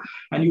tongue.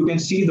 And you can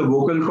see the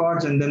vocal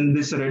cords and then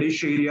this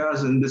reddish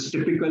areas and this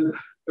typical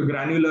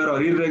granular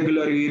or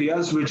irregular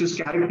areas, which is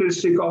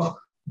characteristic of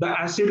the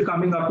acid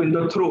coming up in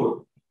the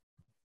throat.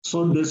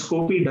 So this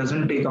scopy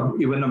doesn't take up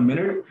even a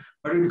minute,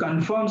 but it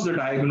confirms the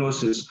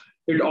diagnosis.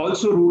 It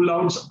also rules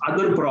out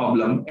other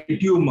problems,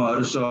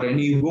 tumors or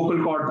any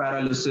vocal cord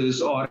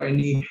paralysis or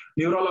any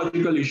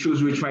neurological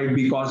issues which might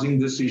be causing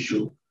this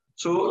issue.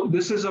 So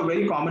this is a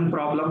very common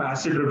problem,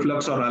 acid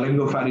reflux or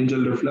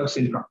laryngopharyngeal reflux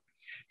in front.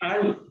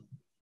 And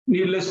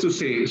needless to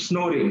say,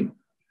 snoring.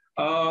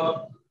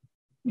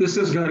 This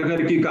is ghar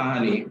ghar ki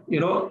kahani.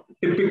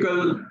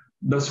 Typical,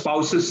 the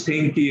spouses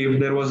think if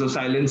there was a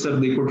silencer,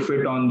 they could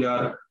fit on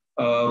their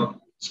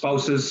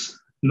spouse's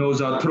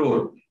nose or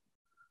throat.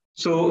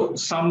 So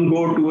some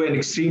go to an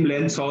extreme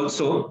lengths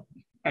also,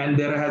 and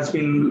there has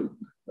been,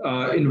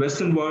 in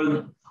Western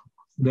world,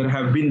 there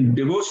have been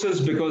divorces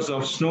because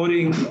of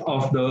snoring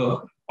of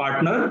the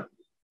partner.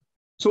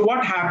 So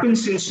what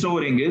happens in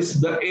snoring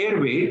is the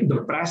airway,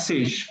 the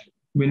passage,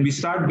 when we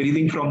start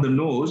breathing from the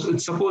nose,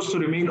 it's supposed to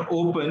remain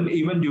open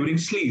even during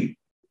sleep.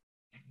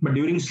 But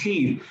during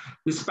sleep,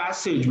 this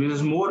passage, which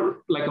is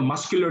more like a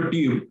muscular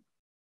tube,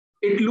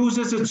 it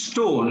loses its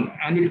tone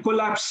and it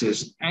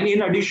collapses. And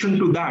in addition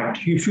to that,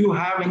 if you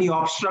have any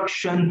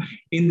obstruction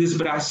in this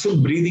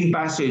breathing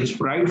passage,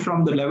 right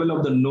from the level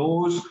of the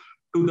nose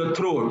to the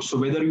throat, so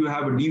whether you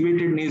have a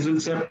deviated nasal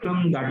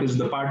septum, that is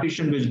the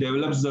partition which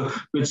develops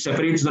which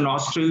separates the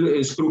nostril,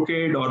 is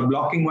crooked or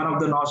blocking one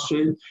of the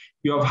nostrils.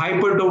 You have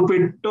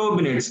hypertrophic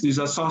turbinates. These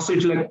are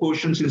sausage-like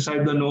portions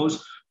inside the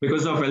nose.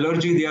 Because of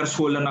allergy, they are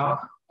swollen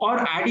up. Or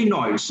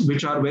adenoids,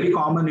 which are very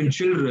common in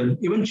children.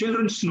 Even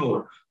children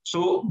snore,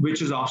 so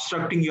which is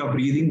obstructing your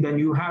breathing. Then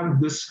you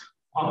have this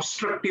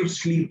obstructive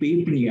sleep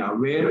apnea,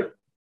 where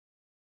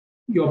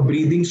your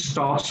breathing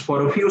stops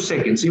for a few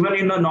seconds. Even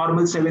in a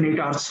normal 7-8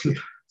 hours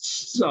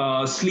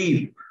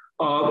sleep,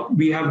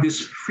 we have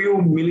this few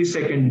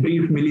millisecond,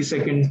 brief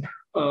millisecond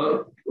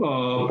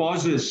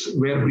pauses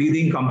where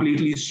breathing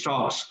completely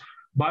stops.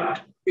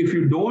 But if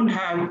you don't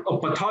have a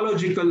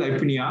pathological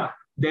apnea,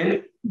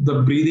 then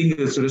the breathing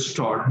is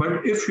restored.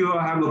 But if you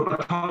have a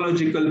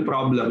pathological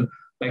problem,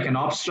 like an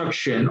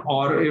obstruction,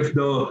 or if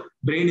the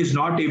brain is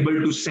not able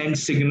to send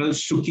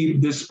signals to keep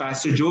this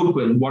passage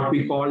open, what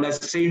we call as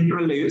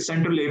central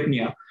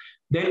apnea,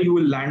 then you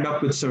will land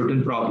up with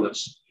certain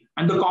problems.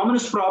 And the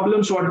commonest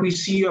problems what we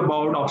see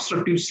about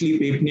obstructive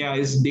sleep apnea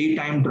is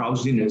daytime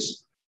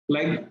drowsiness.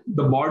 Like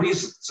the body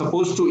is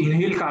supposed to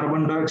inhale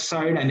carbon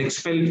dioxide and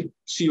expel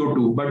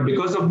CO2, but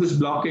because of this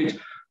blockage,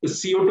 the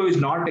CO2 is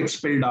not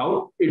expelled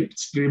out, it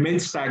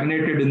remains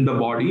stagnated in the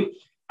body.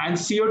 And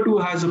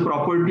CO2 has a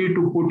property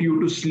to put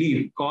you to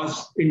sleep,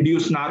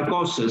 induce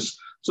narcosis.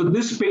 So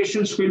these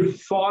patients will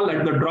fall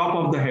at the drop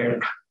of the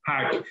hat.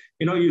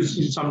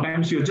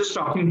 Sometimes you're just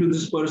talking to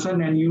this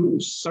person and you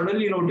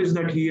suddenly notice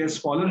that he has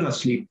fallen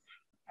asleep.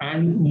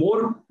 And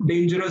more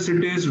dangerous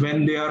it is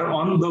when they are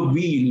on the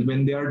wheel,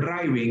 when they are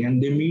driving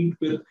and they meet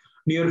with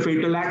near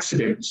fatal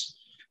accidents.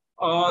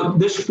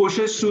 This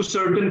pushes to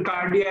certain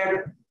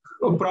cardiac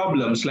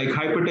problems like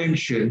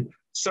hypertension,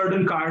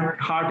 certain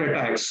heart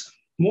attacks.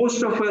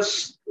 Most of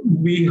us,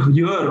 we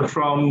hear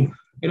from,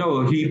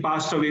 he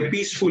passed away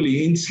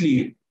peacefully in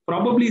sleep.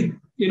 Probably,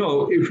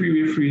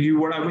 if you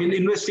would have been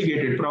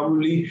investigated,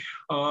 probably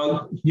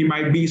he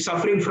might be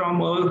suffering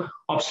from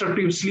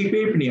obstructive sleep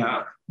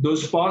apnea.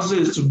 Those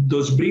pauses,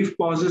 those brief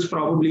pauses,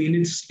 probably in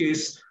its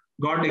case,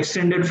 got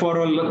extended for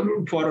a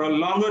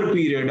longer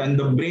period, and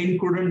the brain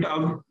couldn't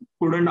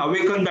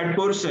awaken that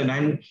person,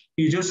 and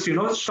he just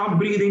stopped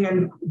breathing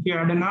and he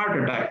had an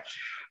heart attack.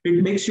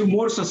 It makes you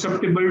more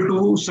susceptible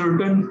to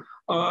certain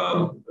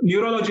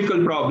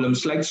neurological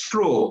problems like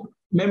stroke,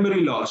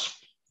 memory loss,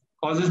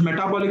 causes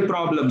metabolic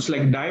problems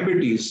like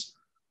diabetes.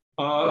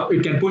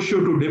 It can push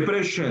you to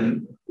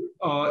depression,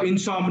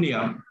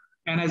 insomnia.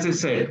 And as I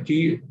said,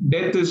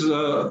 death is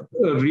a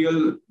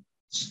real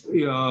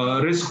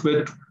risk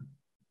with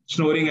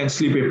snoring and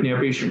sleep apnea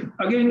patient.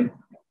 Again,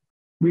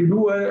 we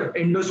do an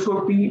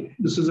endoscopy.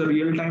 This is a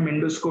real-time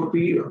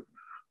endoscopy.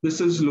 This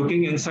is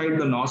looking inside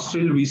the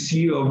nostril. We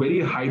see a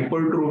very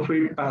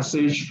hypertrophied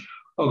passage,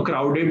 a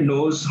crowded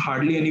nose,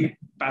 hardly any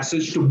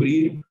passage to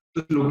breathe.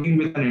 Looking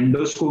with an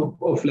endoscope,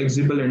 a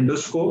flexible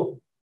endoscope.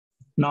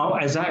 Now,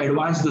 as I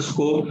advance the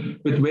scope,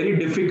 with very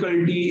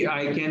difficulty,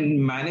 I can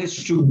manage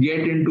to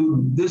get into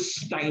this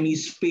tiny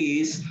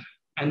space.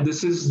 And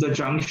this is the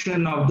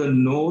junction of the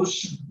nose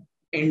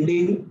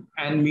ending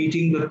and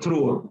meeting the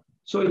throat.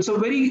 So it's a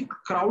very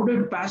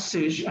crowded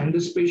passage, and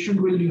this patient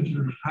will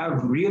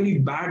have really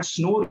bad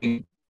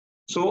snoring.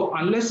 So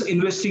unless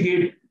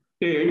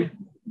investigated,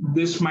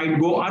 this might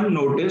go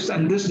unnoticed,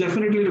 and this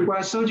definitely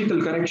requires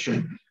surgical correction.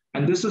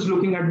 And this is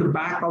looking at the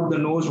back of the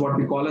nose, what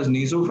we call as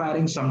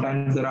nasopharynx.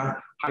 Sometimes there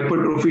are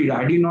hypertrophied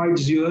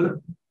adenoids here,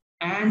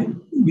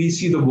 and we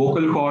see the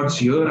vocal cords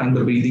here and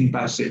the breathing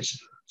passage.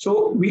 So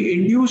we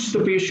induce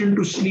the patient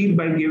to sleep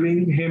by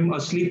giving him a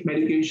sleep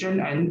medication,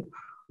 and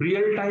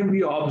real time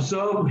we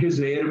observe his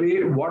airway,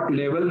 what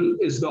level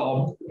is the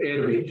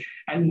airway,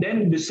 and then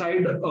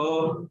decide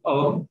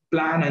a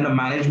plan and a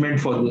management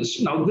for this.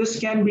 Now, this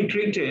can be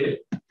treated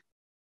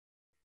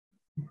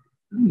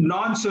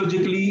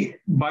non-surgically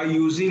by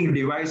using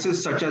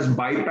devices such as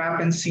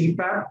BiPAP and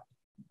CPAP,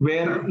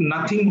 where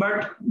nothing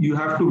but you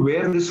have to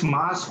wear this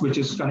mask, which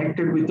is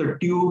connected with a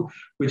tube,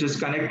 which is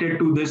connected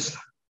to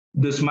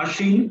this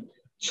machine.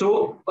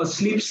 So a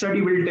sleep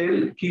study will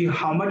tell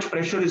how much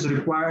pressure is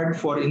required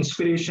for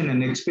inspiration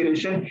and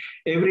expiration.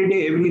 Every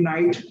day, every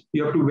night,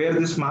 you have to wear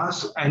this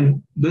mask,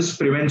 and this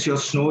prevents your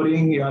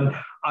snoring and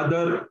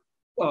other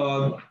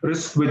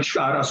risks which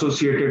are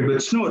associated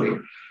with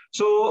snoring.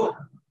 So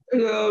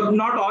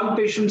not all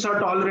patients are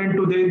tolerant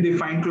to this. They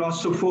find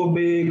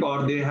claustrophobic,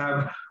 or they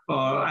have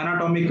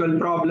anatomical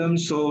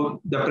problems.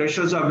 So the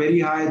pressures are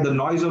very high. The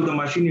noise of the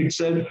machine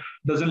itself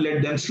doesn't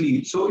let them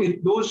sleep. So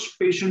those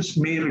patients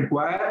may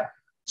require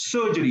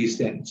surgeries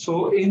then.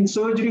 So in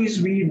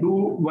surgeries, we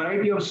do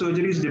variety of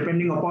surgeries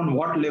depending upon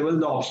what level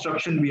the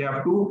obstruction we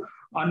have to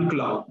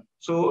unclog.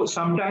 So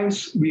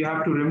sometimes we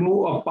have to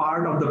remove a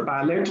part of the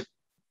palate,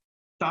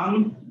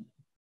 tongue,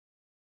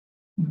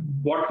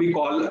 what we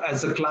call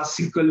as a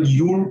classical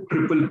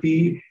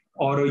UPPP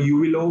or a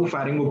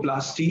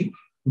uvulo-pharyngoplasty,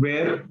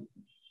 where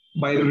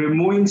by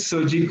removing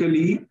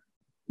surgically,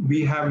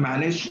 we have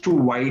managed to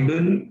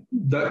widen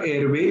the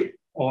airway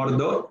or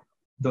the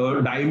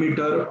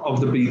diameter of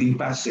the breathing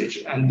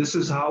passage. And this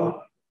is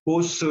how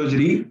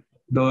post-surgery,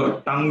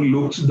 the tongue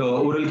looks, the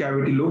oral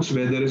cavity looks,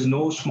 where there is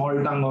no small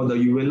tongue or the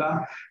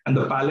uvula, and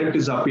the palate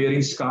is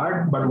appearing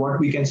scarred. But what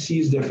we can see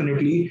is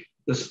definitely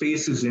the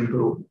space is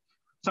improved.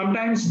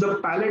 Sometimes the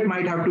palate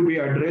might have to be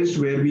addressed,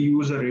 where we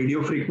use a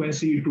radio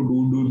frequency to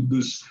do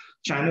this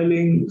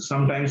channeling.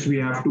 Sometimes we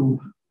have to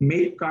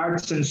make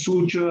cuts and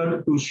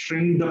suture to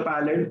shrink the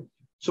palate.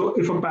 So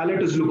if a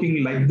palate is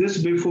looking like this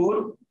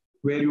before,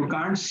 where you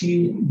can't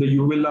see the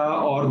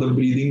uvula or the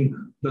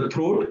breathing, the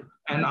throat,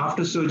 and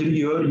after surgery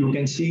here, you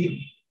can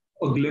see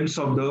a glimpse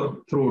of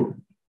the throat.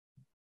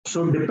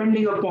 So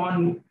depending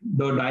upon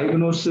the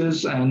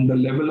diagnosis and the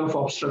level of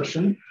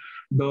obstruction,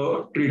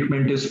 the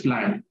treatment is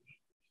planned.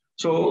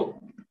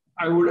 So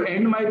I would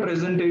end my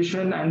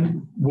presentation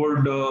and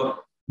would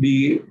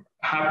be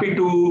happy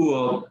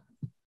to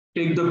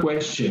take the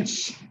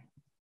questions.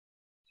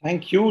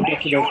 Thank you,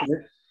 Dr.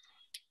 Doiphode.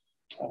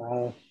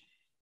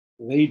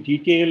 Very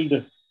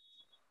detailed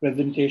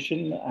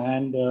presentation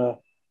and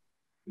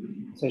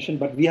session,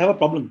 but we have a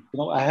problem.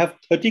 I have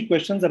 30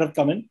 questions that have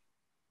come in,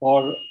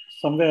 or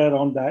somewhere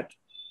around that,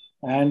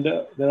 and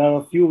there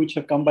are a few which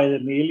have come by the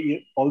mail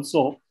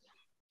also.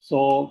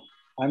 So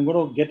I'm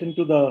going to get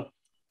into the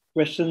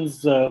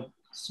questions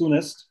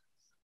soonest.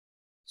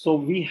 So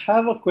we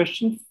have a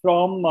question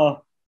from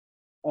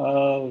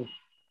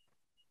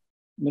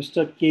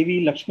Mr.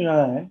 KV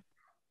Lakshminarayan,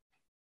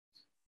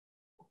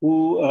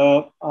 who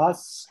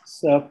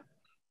asks,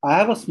 I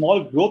have a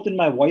small growth in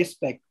my voice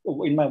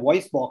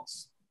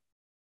box,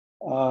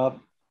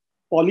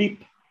 polyp,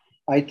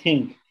 I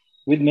think.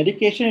 With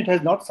medication, it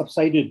has not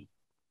subsided.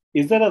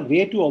 Is there a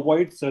way to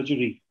avoid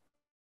surgery?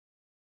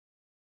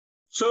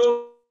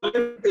 So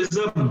polyp is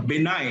a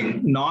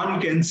benign,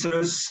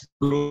 non-cancerous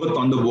growth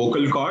on the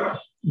vocal cord.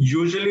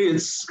 Usually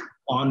it's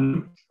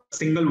on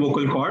single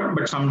vocal cord,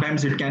 but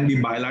sometimes it can be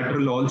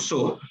bilateral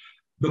also.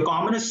 The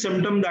commonest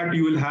symptom that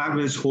you will have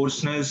is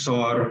hoarseness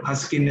or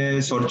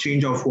huskiness or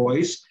change of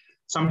voice.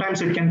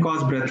 Sometimes it can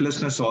cause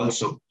breathlessness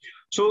also.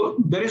 So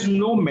there is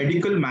no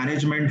medical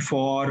management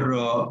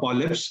for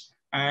polyps,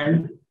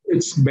 and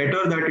it's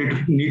better that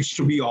it needs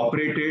to be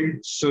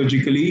operated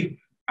surgically,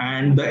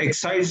 and the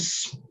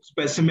excised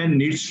specimen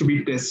needs to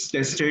be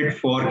tested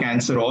for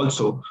cancer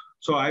also.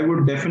 So I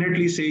would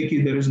definitely say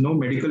that there is no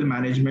medical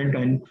management,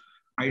 and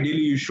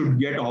ideally you should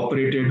get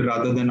operated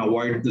rather than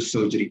avoid the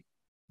surgery.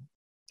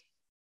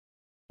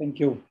 Thank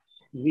you.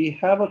 We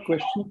have a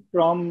question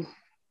from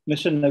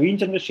Mr. Naveen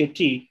Chandra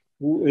Shetty,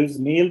 who is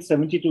male,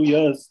 72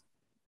 years.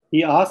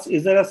 He asks,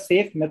 is there a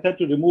safe method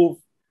to remove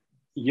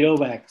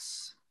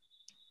earwax?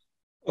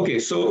 Okay,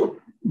 so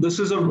this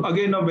is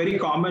again a very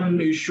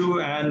common issue,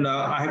 and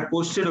I have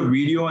posted a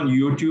video on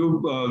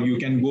YouTube you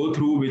can go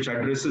through which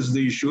addresses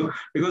the issue,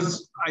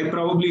 because I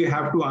probably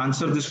have to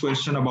answer this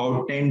question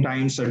about 10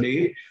 times a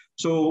day.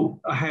 So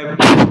I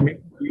have made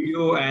a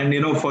video, and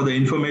for the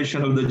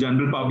information of the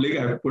general public,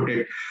 I've put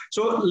it.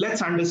 So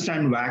let's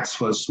understand wax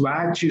first.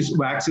 Wax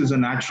is a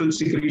natural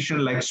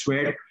secretion like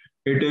sweat.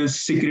 It is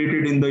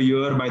secreted in the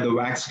ear by the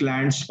wax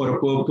glands for a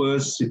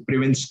purpose. It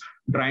prevents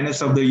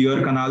dryness of the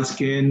ear canal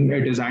skin.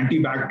 It is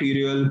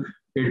antibacterial.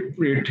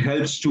 It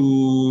helps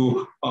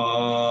to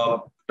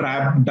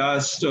trap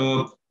dust,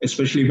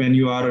 especially when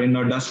you are in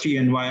a dusty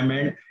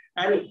environment.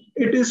 And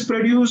it is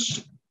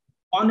produced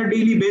on a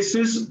daily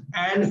basis,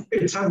 and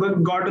it's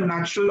got a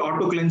natural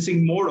auto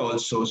cleansing mode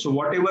also. So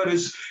whatever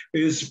is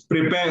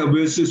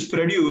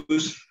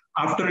produced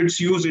after its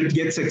use, it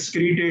gets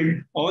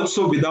excreted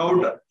also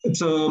without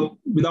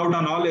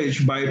our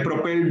knowledge,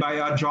 propelled by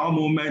our jaw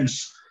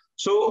movements.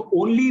 So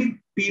only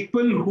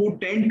people who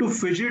tend to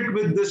fidget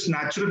with this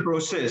natural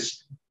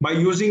process by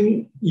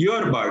using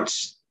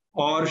earbuds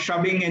or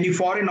shoving any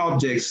foreign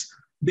objects,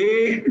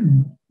 they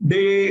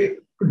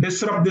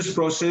disrupt this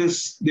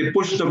process. They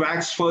push the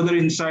wax further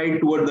inside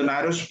toward the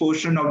narrowest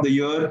portion of the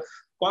ear,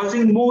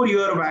 causing more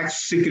ear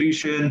wax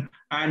secretion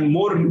and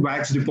more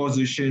wax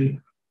deposition.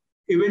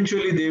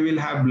 Eventually, they will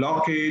have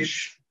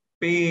blockage,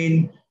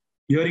 pain,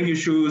 hearing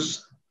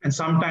issues, and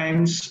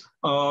sometimes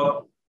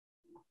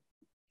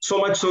so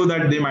much so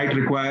that they might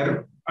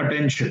require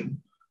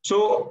attention.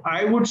 So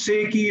I would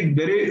say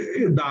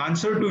the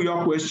answer to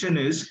your question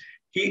is,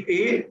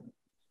 A,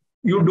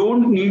 you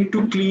don't need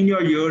to clean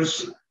your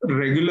ears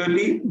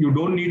regularly. You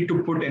don't need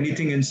to put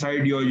anything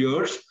inside your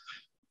ears.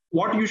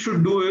 What you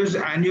should do is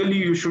annually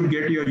you should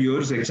get your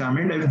ears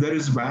examined. If there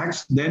is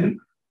wax, then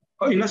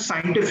in a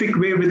scientific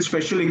way with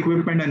special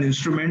equipment and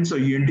instruments, a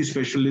ENT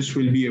specialist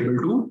will be able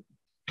to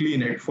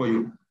clean it for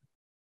you.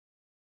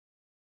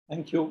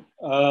 Thank you.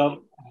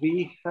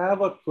 We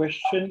have a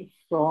question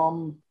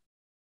from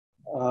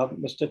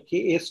Mr.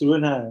 K.A.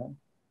 Surana,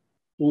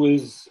 who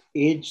is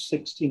age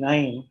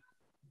 69.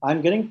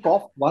 I'm getting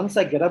cough once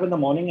I get up in the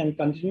morning and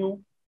continue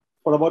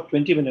for about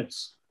 20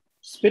 minutes.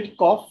 Spit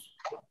cough,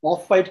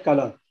 off-white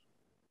color.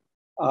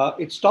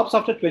 It stops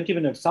after 20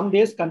 minutes. Some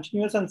days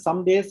continuous and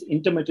some days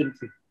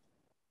intermittently.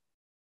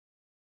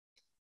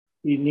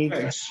 He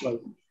needs... Right.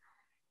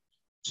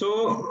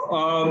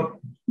 So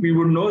we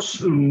would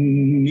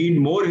need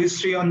more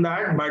history on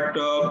that, but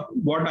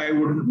what I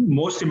would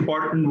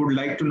would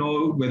like to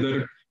know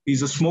whether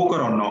he's a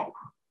smoker or not,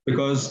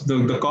 because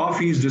the cough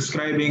he's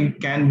describing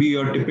can be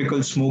a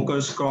typical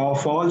smoker's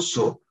cough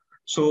also.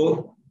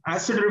 So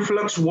acid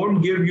reflux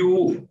won't give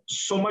you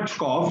so much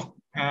cough,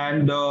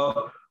 and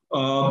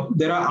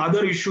there are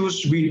other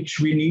issues which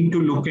we need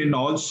to look in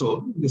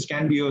also. This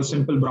can be a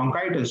simple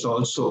bronchitis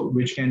also,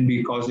 which can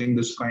be causing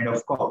this kind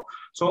of cough.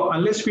 So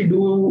unless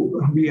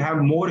we have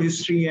more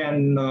history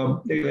and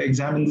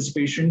examine this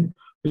patient,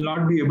 we'll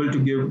not be able to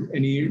give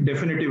any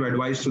definitive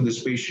advice to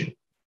this patient.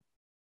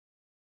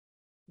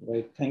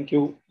 Right, thank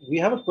you. We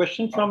have a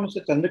question from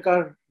Mr.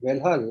 Chandrakar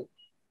Velhal,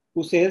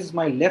 who says,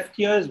 my left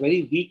ear is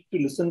very weak to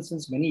listen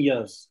since many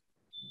years.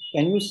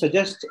 Can you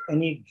suggest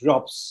any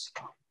drops?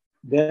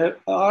 There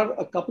are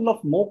a couple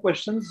of more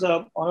questions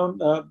so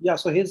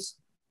his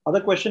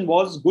other question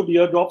was good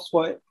ear drops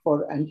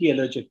for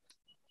anti-allergic.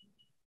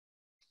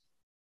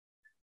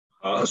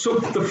 So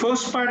the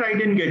first part I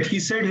didn't get. He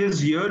said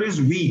his ear is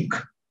weak.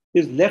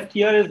 His left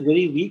ear is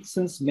very weak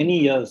since many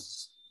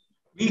years.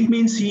 Weak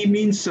means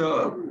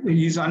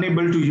he's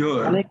unable to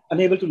hear.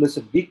 Unable to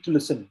listen, weak to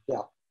listen,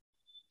 yeah.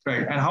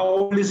 Right, and how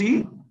old is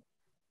he?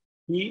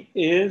 He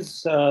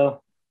is...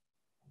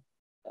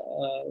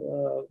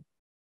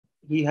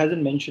 he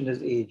hasn't mentioned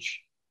his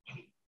age.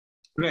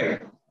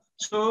 Right.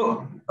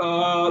 So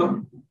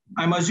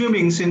I'm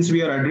assuming since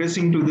we are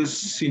addressing to this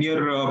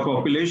senior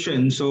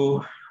population,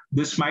 so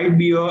this might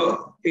be a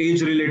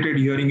age-related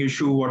hearing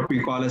issue, what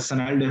we call as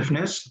senile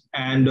deafness.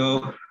 And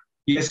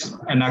yes,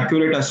 an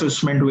accurate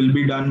assessment will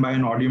be done by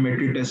an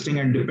audiometry testing.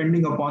 And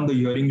depending upon the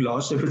hearing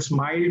loss, if it's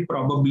mild,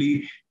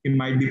 probably it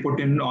might be put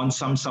in on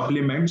some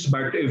supplements.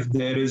 But if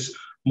there is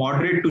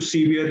moderate to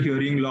severe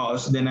hearing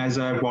loss, then as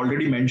I've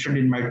already mentioned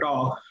in my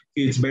talk,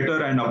 it's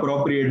better and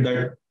appropriate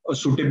that a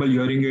suitable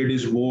hearing aid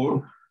is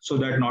worn so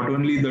that not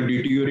only the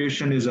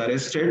deterioration is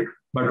arrested,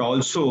 but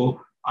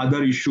also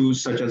other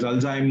issues such as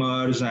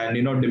Alzheimer's and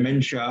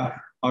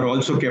dementia are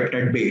also kept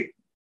at bay.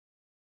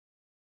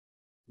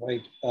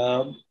 Right.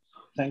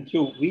 Thank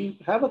you. We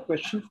have a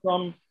question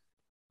from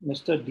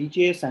Mr.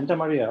 DJ Santa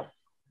Maria.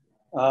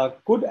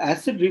 Could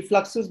acid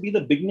refluxes be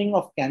the beginning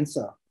of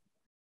cancer?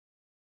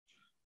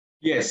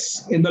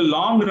 Yes. In the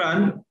long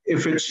run,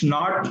 if it's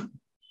not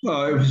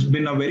it's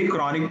been a very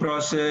chronic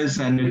process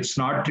and it's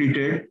not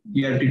treated,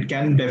 yet it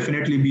can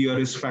definitely be a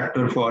risk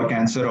factor for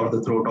cancer of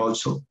the throat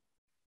also.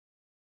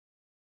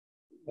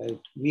 Right.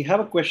 We have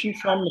a question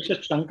from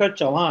Mr. Shankar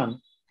Chauhan,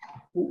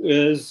 who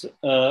is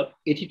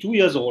 82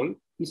 years old.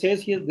 He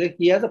says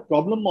he has a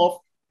problem of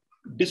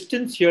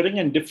distance hearing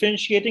and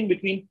differentiating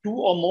between two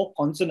or more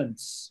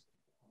consonants.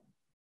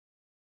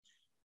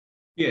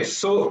 Yes.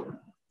 So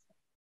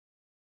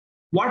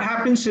what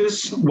happens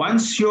is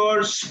once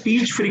your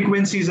speech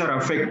frequencies are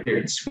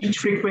affected, speech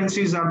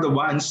frequencies are the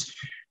ones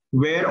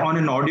where on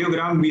an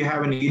audiogram, we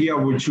have an area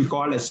which we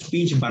call a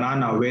speech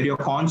banana, where your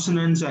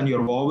consonants and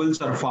your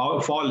vowels are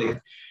falling.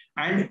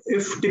 And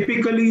if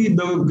typically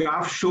the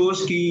graph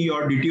shows that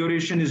your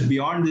deterioration is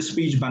beyond the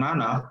speech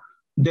banana,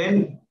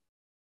 then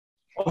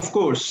of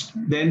course,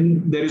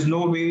 then there is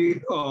no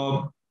way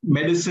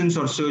medicines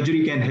or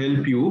surgery can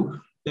help you.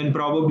 Then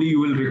probably you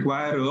will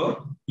require a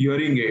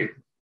hearing aid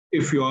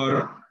if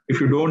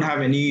you don't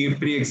have any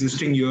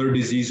pre-existing ear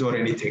disease or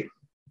anything.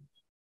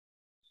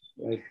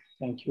 Right.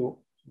 Thank you.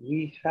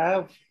 We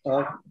have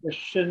a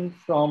question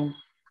from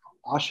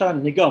Asha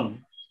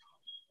Nigam,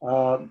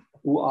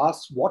 who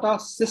asks, what are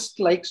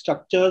cyst-like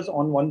structures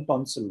on one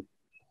tonsil?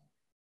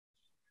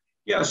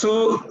 Yeah,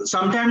 so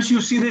sometimes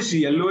you see this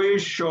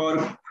yellowish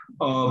or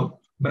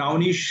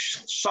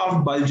brownish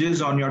soft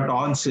bulges on your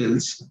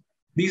tonsils.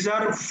 These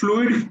are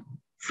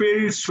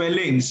fluid-filled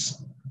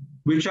swellings,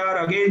 which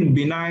are again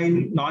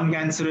benign,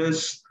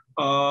 non-cancerous,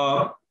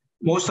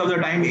 most of the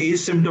time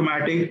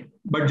asymptomatic,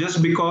 but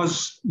just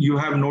because you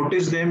have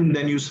noticed them,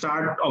 then you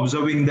start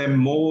observing them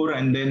more,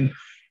 and then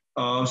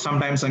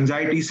sometimes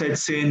anxiety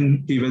sets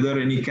in, whether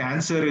any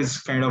cancer is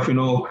kind of,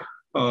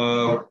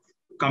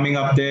 coming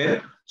up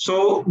there.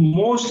 So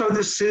most of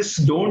the cysts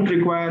don't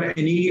require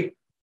any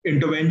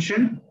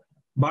intervention,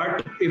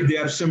 but if they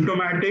are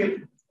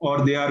symptomatic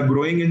or they are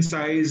growing in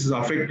size,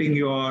 affecting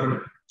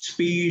your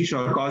speech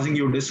or causing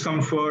you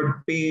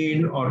discomfort,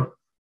 pain, or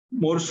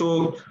more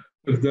so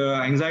if the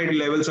anxiety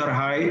levels are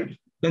high,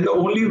 then the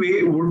only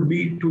way would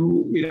be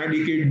to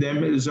eradicate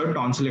them is a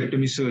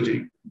tonsillectomy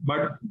surgery.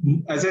 But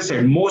as I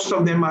said, most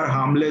of them are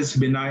harmless,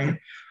 benign.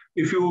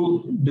 If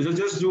you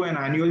just do an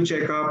annual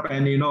checkup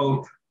and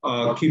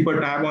keep a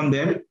tab on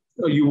them,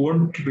 you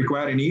won't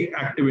require any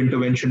active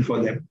intervention for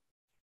them.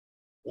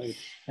 Right.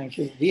 Thank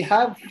you. We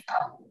have,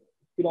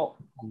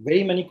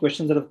 very many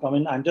questions that have come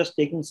in. I'm just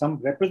taking some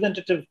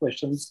representative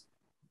questions,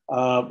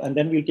 and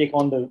then we'll take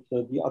on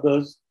the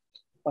others.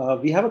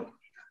 We have a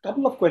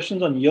couple of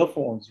questions on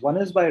earphones. One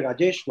is by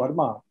Rajesh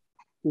Verma,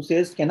 who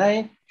says, can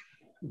I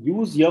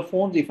use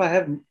earphones if I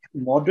have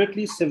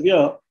moderately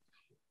severe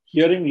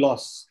hearing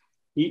loss?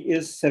 He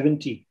is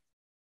 70.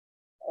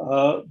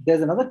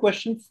 There's another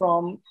question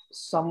from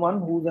someone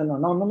who's an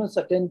anonymous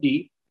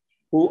attendee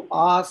who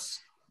asks,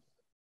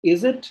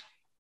 is it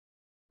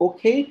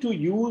okay to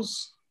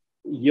use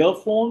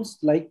earphones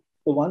like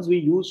the ones we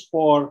use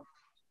for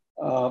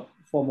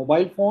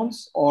mobile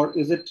phones, or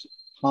is it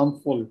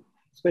harmful,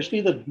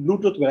 especially the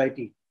Bluetooth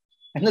variety?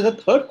 And there's a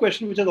third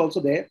question, which is also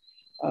there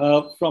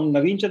from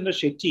Naveen Chandra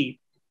Shetty,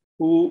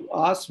 who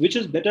asks, which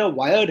is better,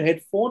 wired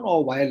headphone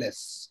or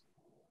wireless?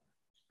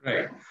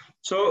 Right.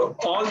 So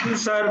all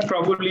these are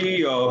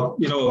probably,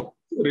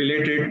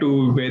 related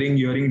to wearing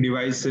hearing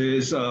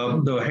devices,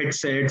 the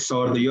headsets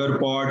or the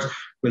earpods,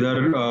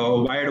 whether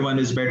wired one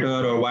is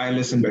better or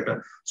wireless is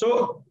better.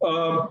 So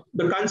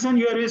the concern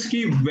here is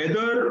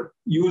whether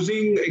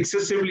using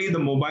excessively the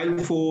mobile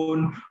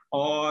phone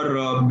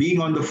or being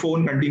on the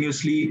phone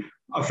continuously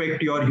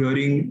affect your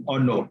hearing or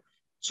no.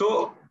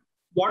 So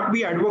what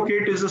we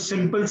advocate is a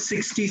simple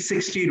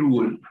 60-60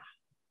 rule.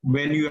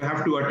 When you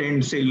have to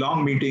attend, say,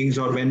 long meetings,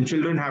 or when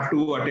children have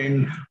to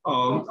attend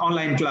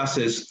online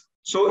classes.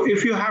 So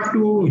if you have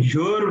to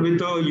hear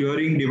with a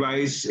hearing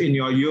device in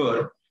your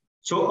ear,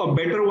 so a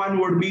better one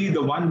would be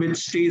the one which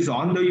stays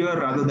on the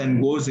ear rather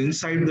than goes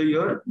inside the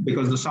ear,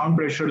 because the sound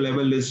pressure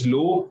level is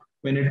low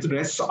when it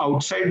rests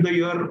outside the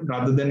ear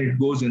rather than it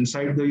goes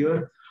inside the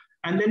ear.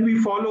 And then we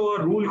follow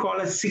a rule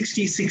called a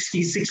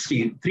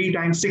 60-60-60, 3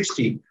 times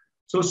 60.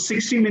 So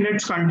 60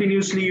 minutes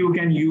continuously you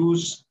can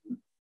use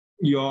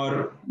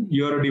your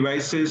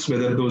devices,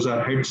 whether those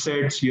are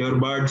headsets,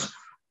 earbuds.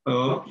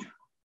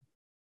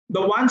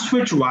 The ones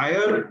which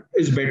wire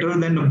is better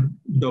than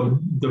the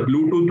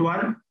Bluetooth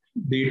one.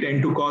 They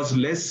tend to cause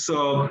less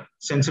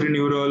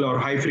sensorineural or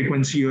high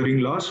frequency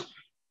hearing loss.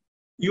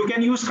 You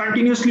can use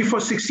continuously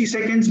for 60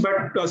 seconds,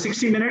 but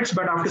 60 minutes,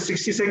 but after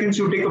 60 seconds,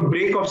 you take a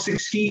break of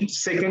 60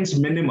 seconds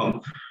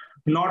minimum.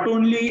 Not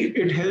only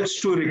it helps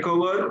to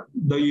recover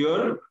the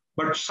ear,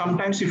 but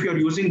sometimes if you're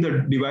using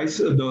the device,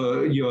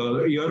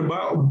 your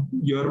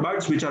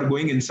earbuds, which are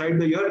going inside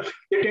the ear,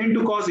 they tend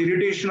to cause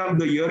irritation of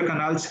the ear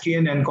canal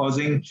skin and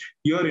causing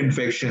ear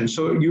infection.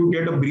 So you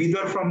get a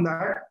breather from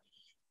that.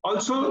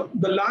 Also,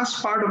 the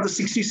last part of the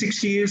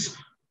 60-60 is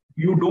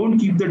you don't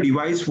keep the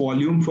device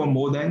volume for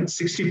more than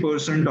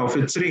 60% of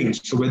its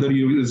range. So whether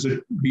you use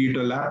it, be it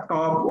a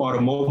laptop or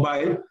a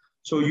mobile,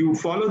 so you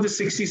follow the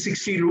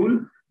 60-60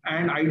 rule,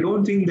 and I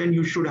don't think then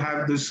you should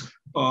have this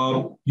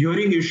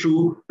hearing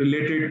issue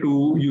related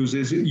to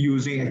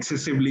using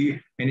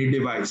excessively any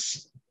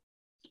device.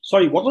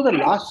 Sorry, what was the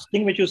last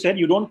thing which you said?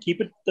 You don't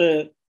keep it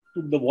the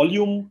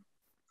volume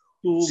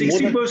to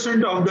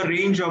 60% of the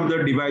range of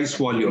the device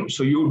volume.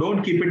 So you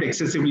don't keep it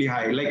excessively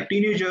high. Like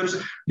teenagers,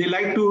 they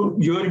like to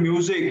hear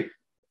music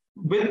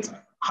with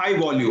high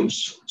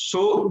volumes,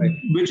 so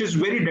which is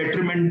very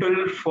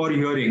detrimental for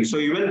hearing. So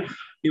even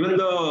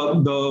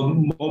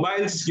the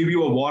mobiles give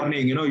you a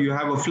warning. You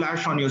have a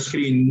flash on your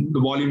screen, the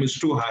volume is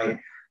too high.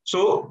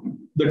 So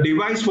the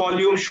device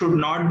volume should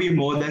not be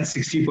more than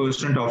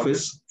 60% of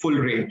his full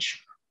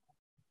range.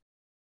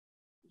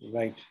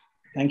 Right.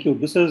 Thank you.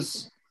 This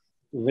is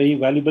very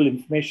valuable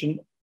information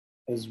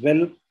as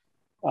well.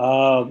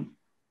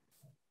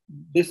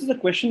 This is a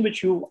question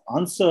which you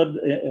answered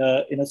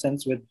in a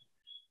sense with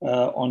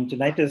on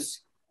tinnitus.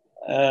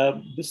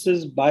 This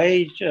is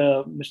by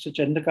Mr.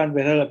 Chandrakant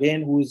Vehral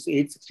again, who is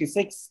age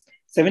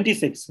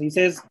 76. He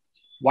says,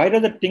 why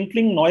does the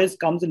tinkling noise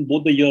comes in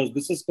both the ears?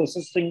 This is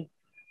persisting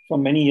for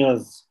many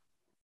years.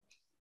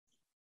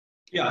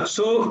 Yeah,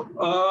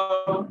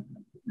 so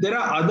there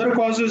are other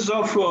causes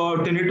of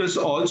tinnitus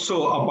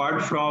also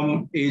apart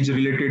from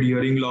age-related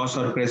hearing loss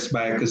or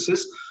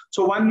presbyacusis.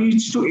 So one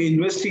needs to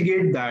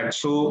investigate that.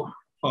 So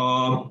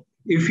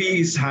if he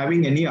is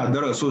having any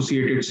other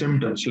associated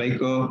symptoms, like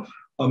a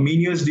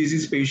Meniere's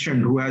disease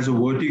patient who has a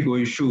vertigo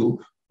issue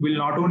will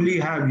not only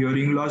have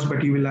hearing loss,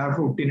 but he will have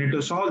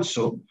tinnitus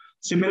also.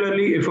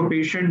 Similarly, if a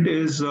patient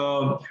is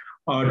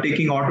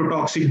taking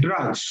ototoxic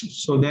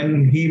drugs, so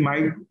then he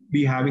might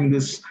be having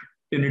this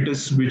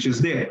tinnitus which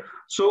is there.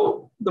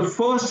 So the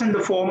first and the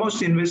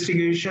foremost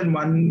investigation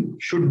one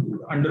should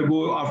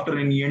undergo after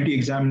an ENT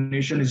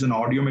examination is an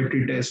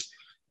audiometry test.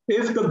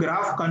 If the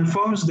graph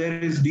confirms there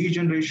is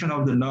degeneration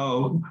of the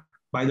nerve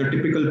by the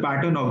typical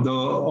pattern of the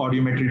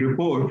audiometry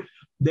report,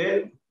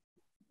 then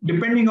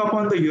depending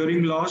upon the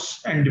hearing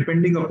loss and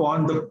depending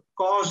upon the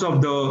cause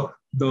of the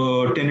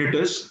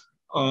tinnitus,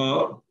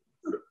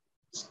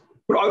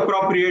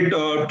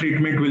 appropriate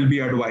treatment will be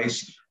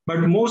advised.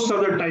 But most of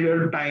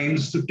the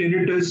times, the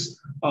tinnitus,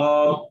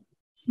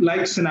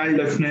 like senile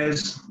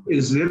deafness,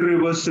 is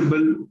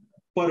irreversible,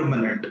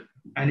 permanent,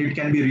 and it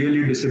can be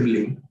really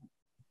disabling.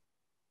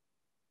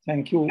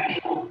 Thank you,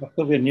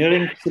 Doctor. We're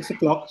nearing 6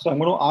 o'clock, so I'm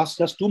going to ask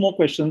just 2 more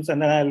questions,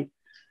 and then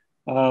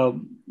I'll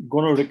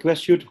going to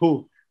request you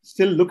to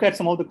still look at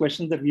some of the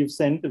questions that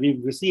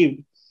we've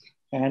received,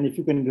 and if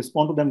you can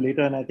respond to them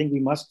later. And I think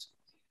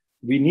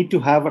we need to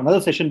have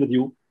another session with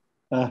you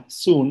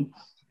soon.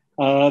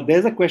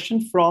 There's a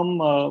question from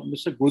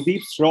Mr.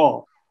 Gurdeep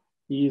Straw.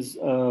 He's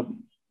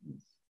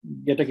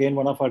yet again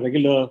one of our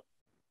regular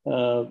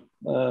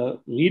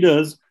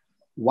readers.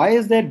 Why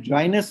is there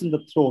dryness in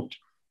the throat?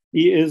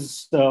 He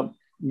is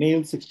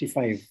male,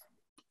 65.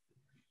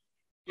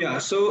 Yeah,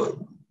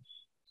 so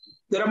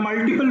there are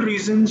multiple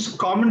reasons,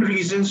 common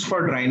reasons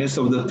for dryness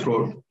of the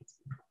throat.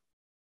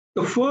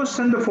 The first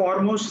and the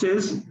foremost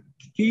is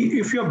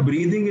if your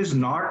breathing is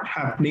not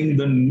happening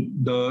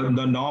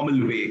the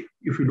normal way,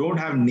 if you don't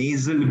have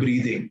nasal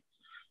breathing,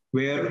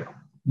 where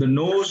the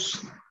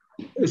nose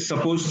is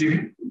supposed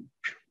to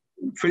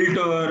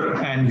filter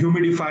and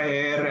humidify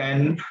air,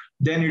 and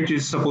then it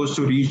is supposed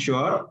to reach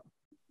your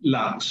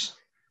lungs.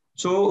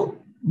 So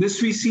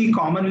this we see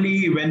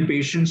commonly when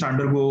patients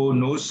undergo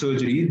nose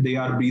surgery. They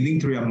are breathing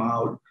through your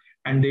mouth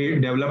and they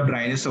develop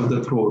dryness of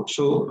the throat.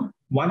 So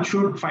one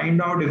should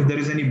find out if there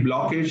is any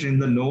blockage in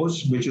the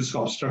nose which is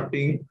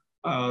obstructing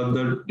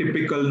the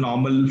typical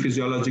normal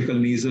physiological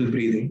nasal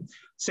breathing.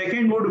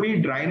 Second would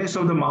be dryness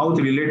of the mouth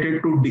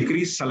related to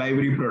decreased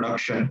salivary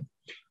production.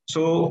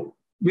 So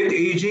with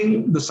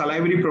aging, the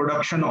salivary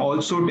production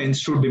also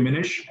tends to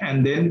diminish,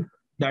 and then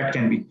that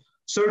can be.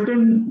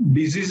 Certain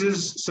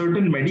diseases,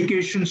 certain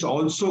medications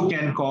also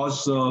can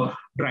cause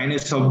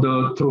dryness of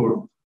the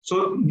throat.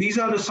 So these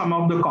are some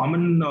of the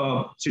common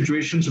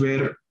situations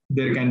where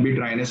there can be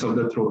dryness of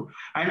the throat.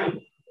 And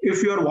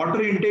if your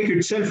water intake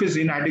itself is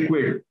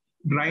inadequate,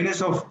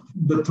 dryness of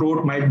the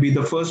throat might be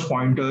the first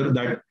pointer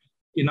that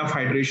enough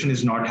hydration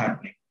is not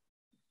happening.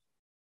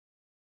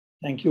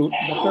 Thank you.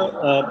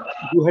 Doctor,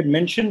 you had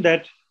mentioned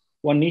that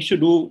one needs to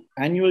do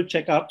annual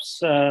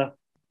checkups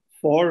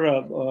for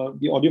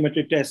the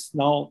audiometric tests.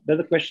 Now, there's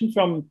a question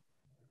from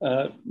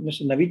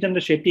Mr. Naveen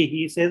Chandra Shetty.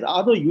 He says,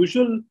 are the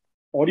usual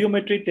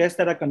audiometry tests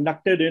that are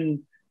conducted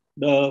in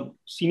the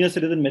senior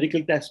citizen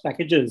medical test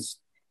packages,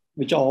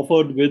 which are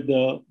offered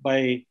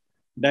by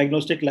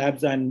diagnostic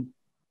labs and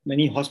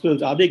many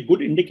hospitals, are they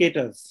good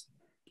indicators?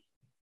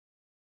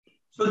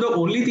 So the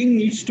only thing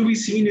needs to be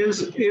seen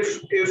is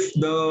if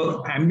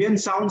the ambient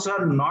sounds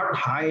are not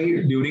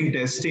high during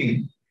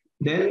testing,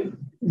 then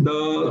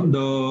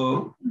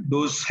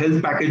those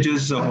health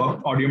packages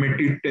of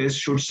audiometry tests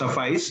should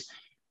suffice.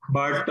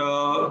 But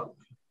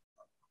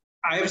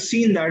I have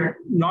seen that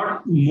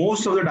not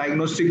most of the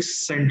diagnostic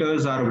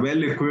centers are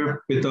well equipped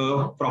with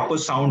a proper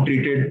sound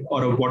treated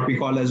or what we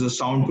call as a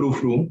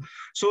soundproof room.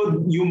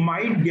 So you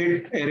might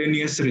get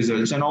erroneous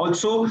results. And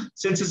also,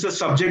 since it's a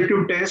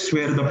subjective test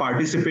where the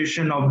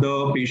participation of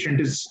the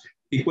patient is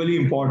equally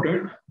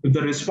important, if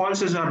the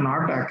responses are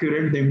not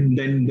accurate,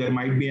 then there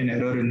might be an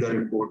error in the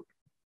report.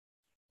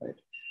 Right.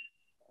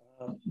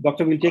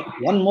 Doctor, we'll take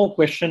one more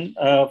question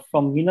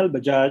from Meenal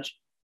Bajaj,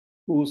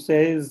 who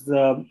says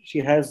she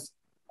has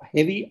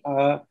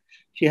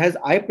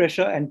eye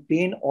pressure and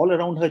pain all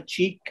around her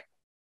cheek,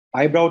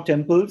 eyebrow,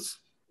 temples,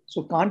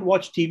 so can't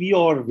watch TV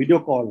or video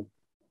call.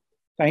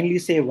 Kindly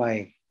say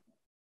why.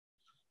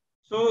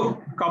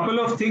 So a couple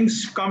of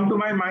things come to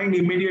my mind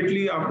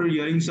immediately after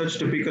hearing such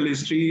typical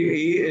history.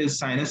 A is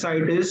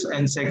sinusitis,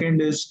 and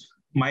second is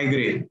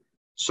migraine.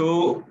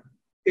 So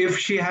if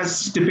she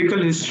has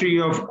typical history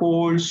of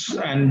colds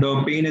and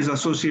the pain is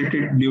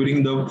associated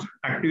during the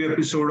active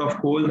episode of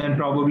cold, then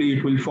probably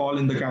it will fall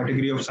in the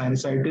category of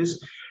sinusitis.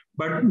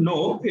 But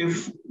no,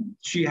 if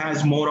she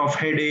has more of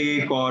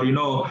headache or,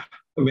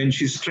 when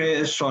she's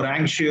stressed or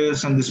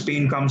anxious and this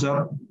pain comes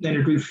up, then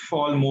it will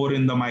fall more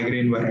in the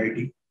migraine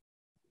variety.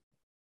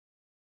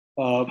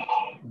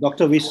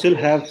 Doctor, we still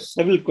have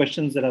several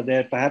questions that are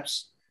there,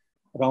 perhaps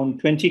around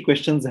 20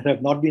 questions that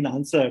have not been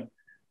answered.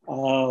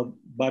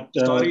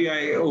 Sorry,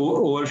 I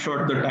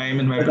overshot the time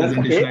in my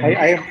presentation.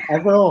 Okay.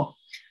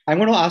 I'm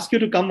going to ask you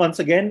to come once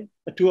again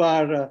to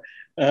our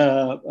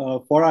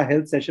for our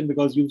health session,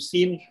 because you've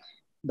seen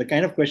the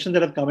kind of questions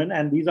that have come in,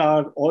 and these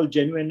are all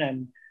genuine,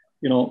 and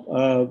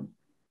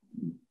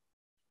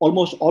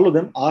almost all of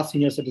them are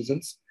senior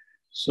citizens.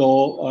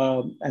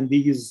 So, and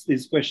these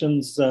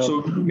questions.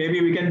 So maybe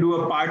we can do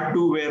a part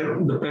 2 where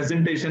the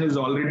presentation is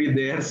already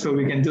there, so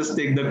we can just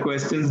take the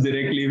questions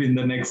directly in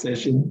the next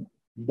session.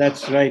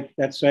 That's right.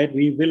 That's right.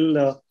 We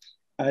will.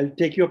 I'll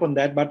take you up on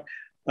that. But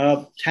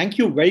thank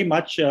you very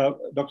much,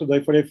 Dr.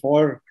 Doiphode,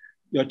 for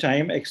your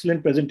time.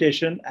 Excellent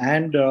presentation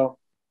and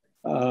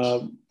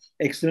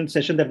excellent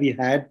session that we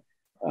had.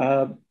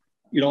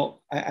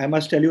 I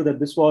must tell you that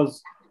this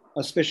was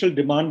a special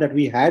demand that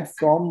we had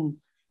from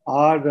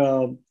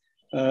our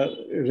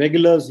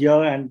regulars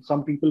here, and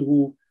some people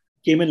who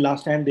came in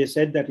last time. They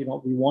said that we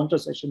want a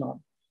session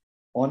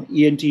on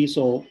ENT,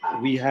 so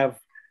we have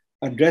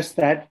addressed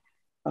that.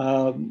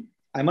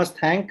 I must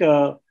thank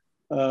the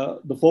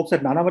folks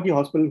at Nanavati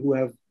Hospital who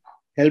have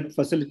helped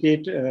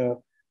facilitate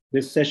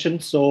this session.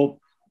 So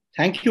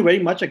thank you very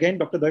much again,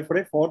 Dr.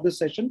 Doiphode, for this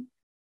session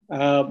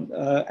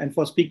and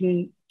for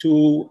speaking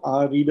to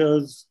our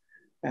readers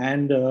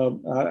and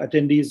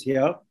attendees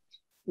here.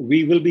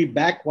 We will be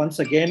back once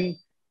again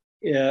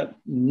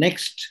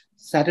next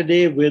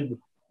Saturday with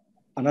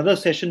another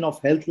session of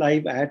Health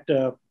Live at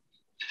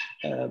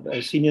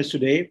Seniors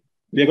Today.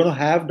 We're going to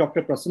have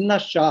Dr. Prasanna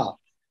Shah,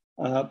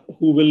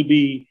 who will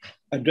be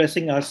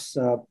addressing us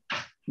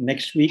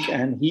next week,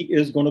 and he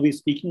is going to be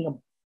speaking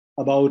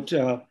about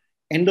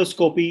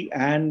endoscopy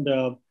and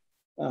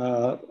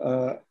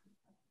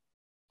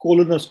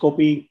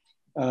colonoscopy.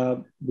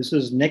 This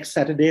is next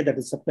Saturday, that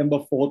is September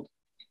 4th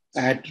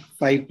at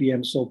 5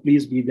 p.m. So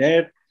please be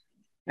there.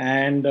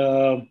 And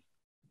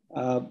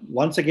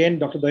once again,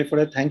 Dr.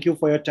 Doiphode, thank you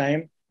for your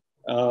time.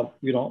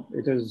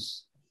 It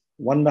is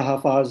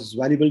 1.5 hours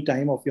valuable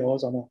time of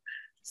yours on a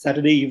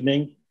Saturday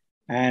evening.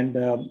 And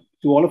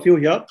to all of you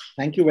here,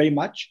 thank you very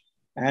much.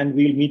 And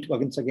we'll meet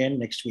once again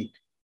next week.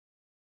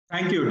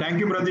 Thank you. Thank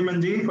you,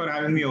 Pradhimanji, for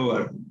having me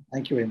over.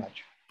 Thank you very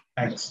much.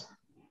 Thanks.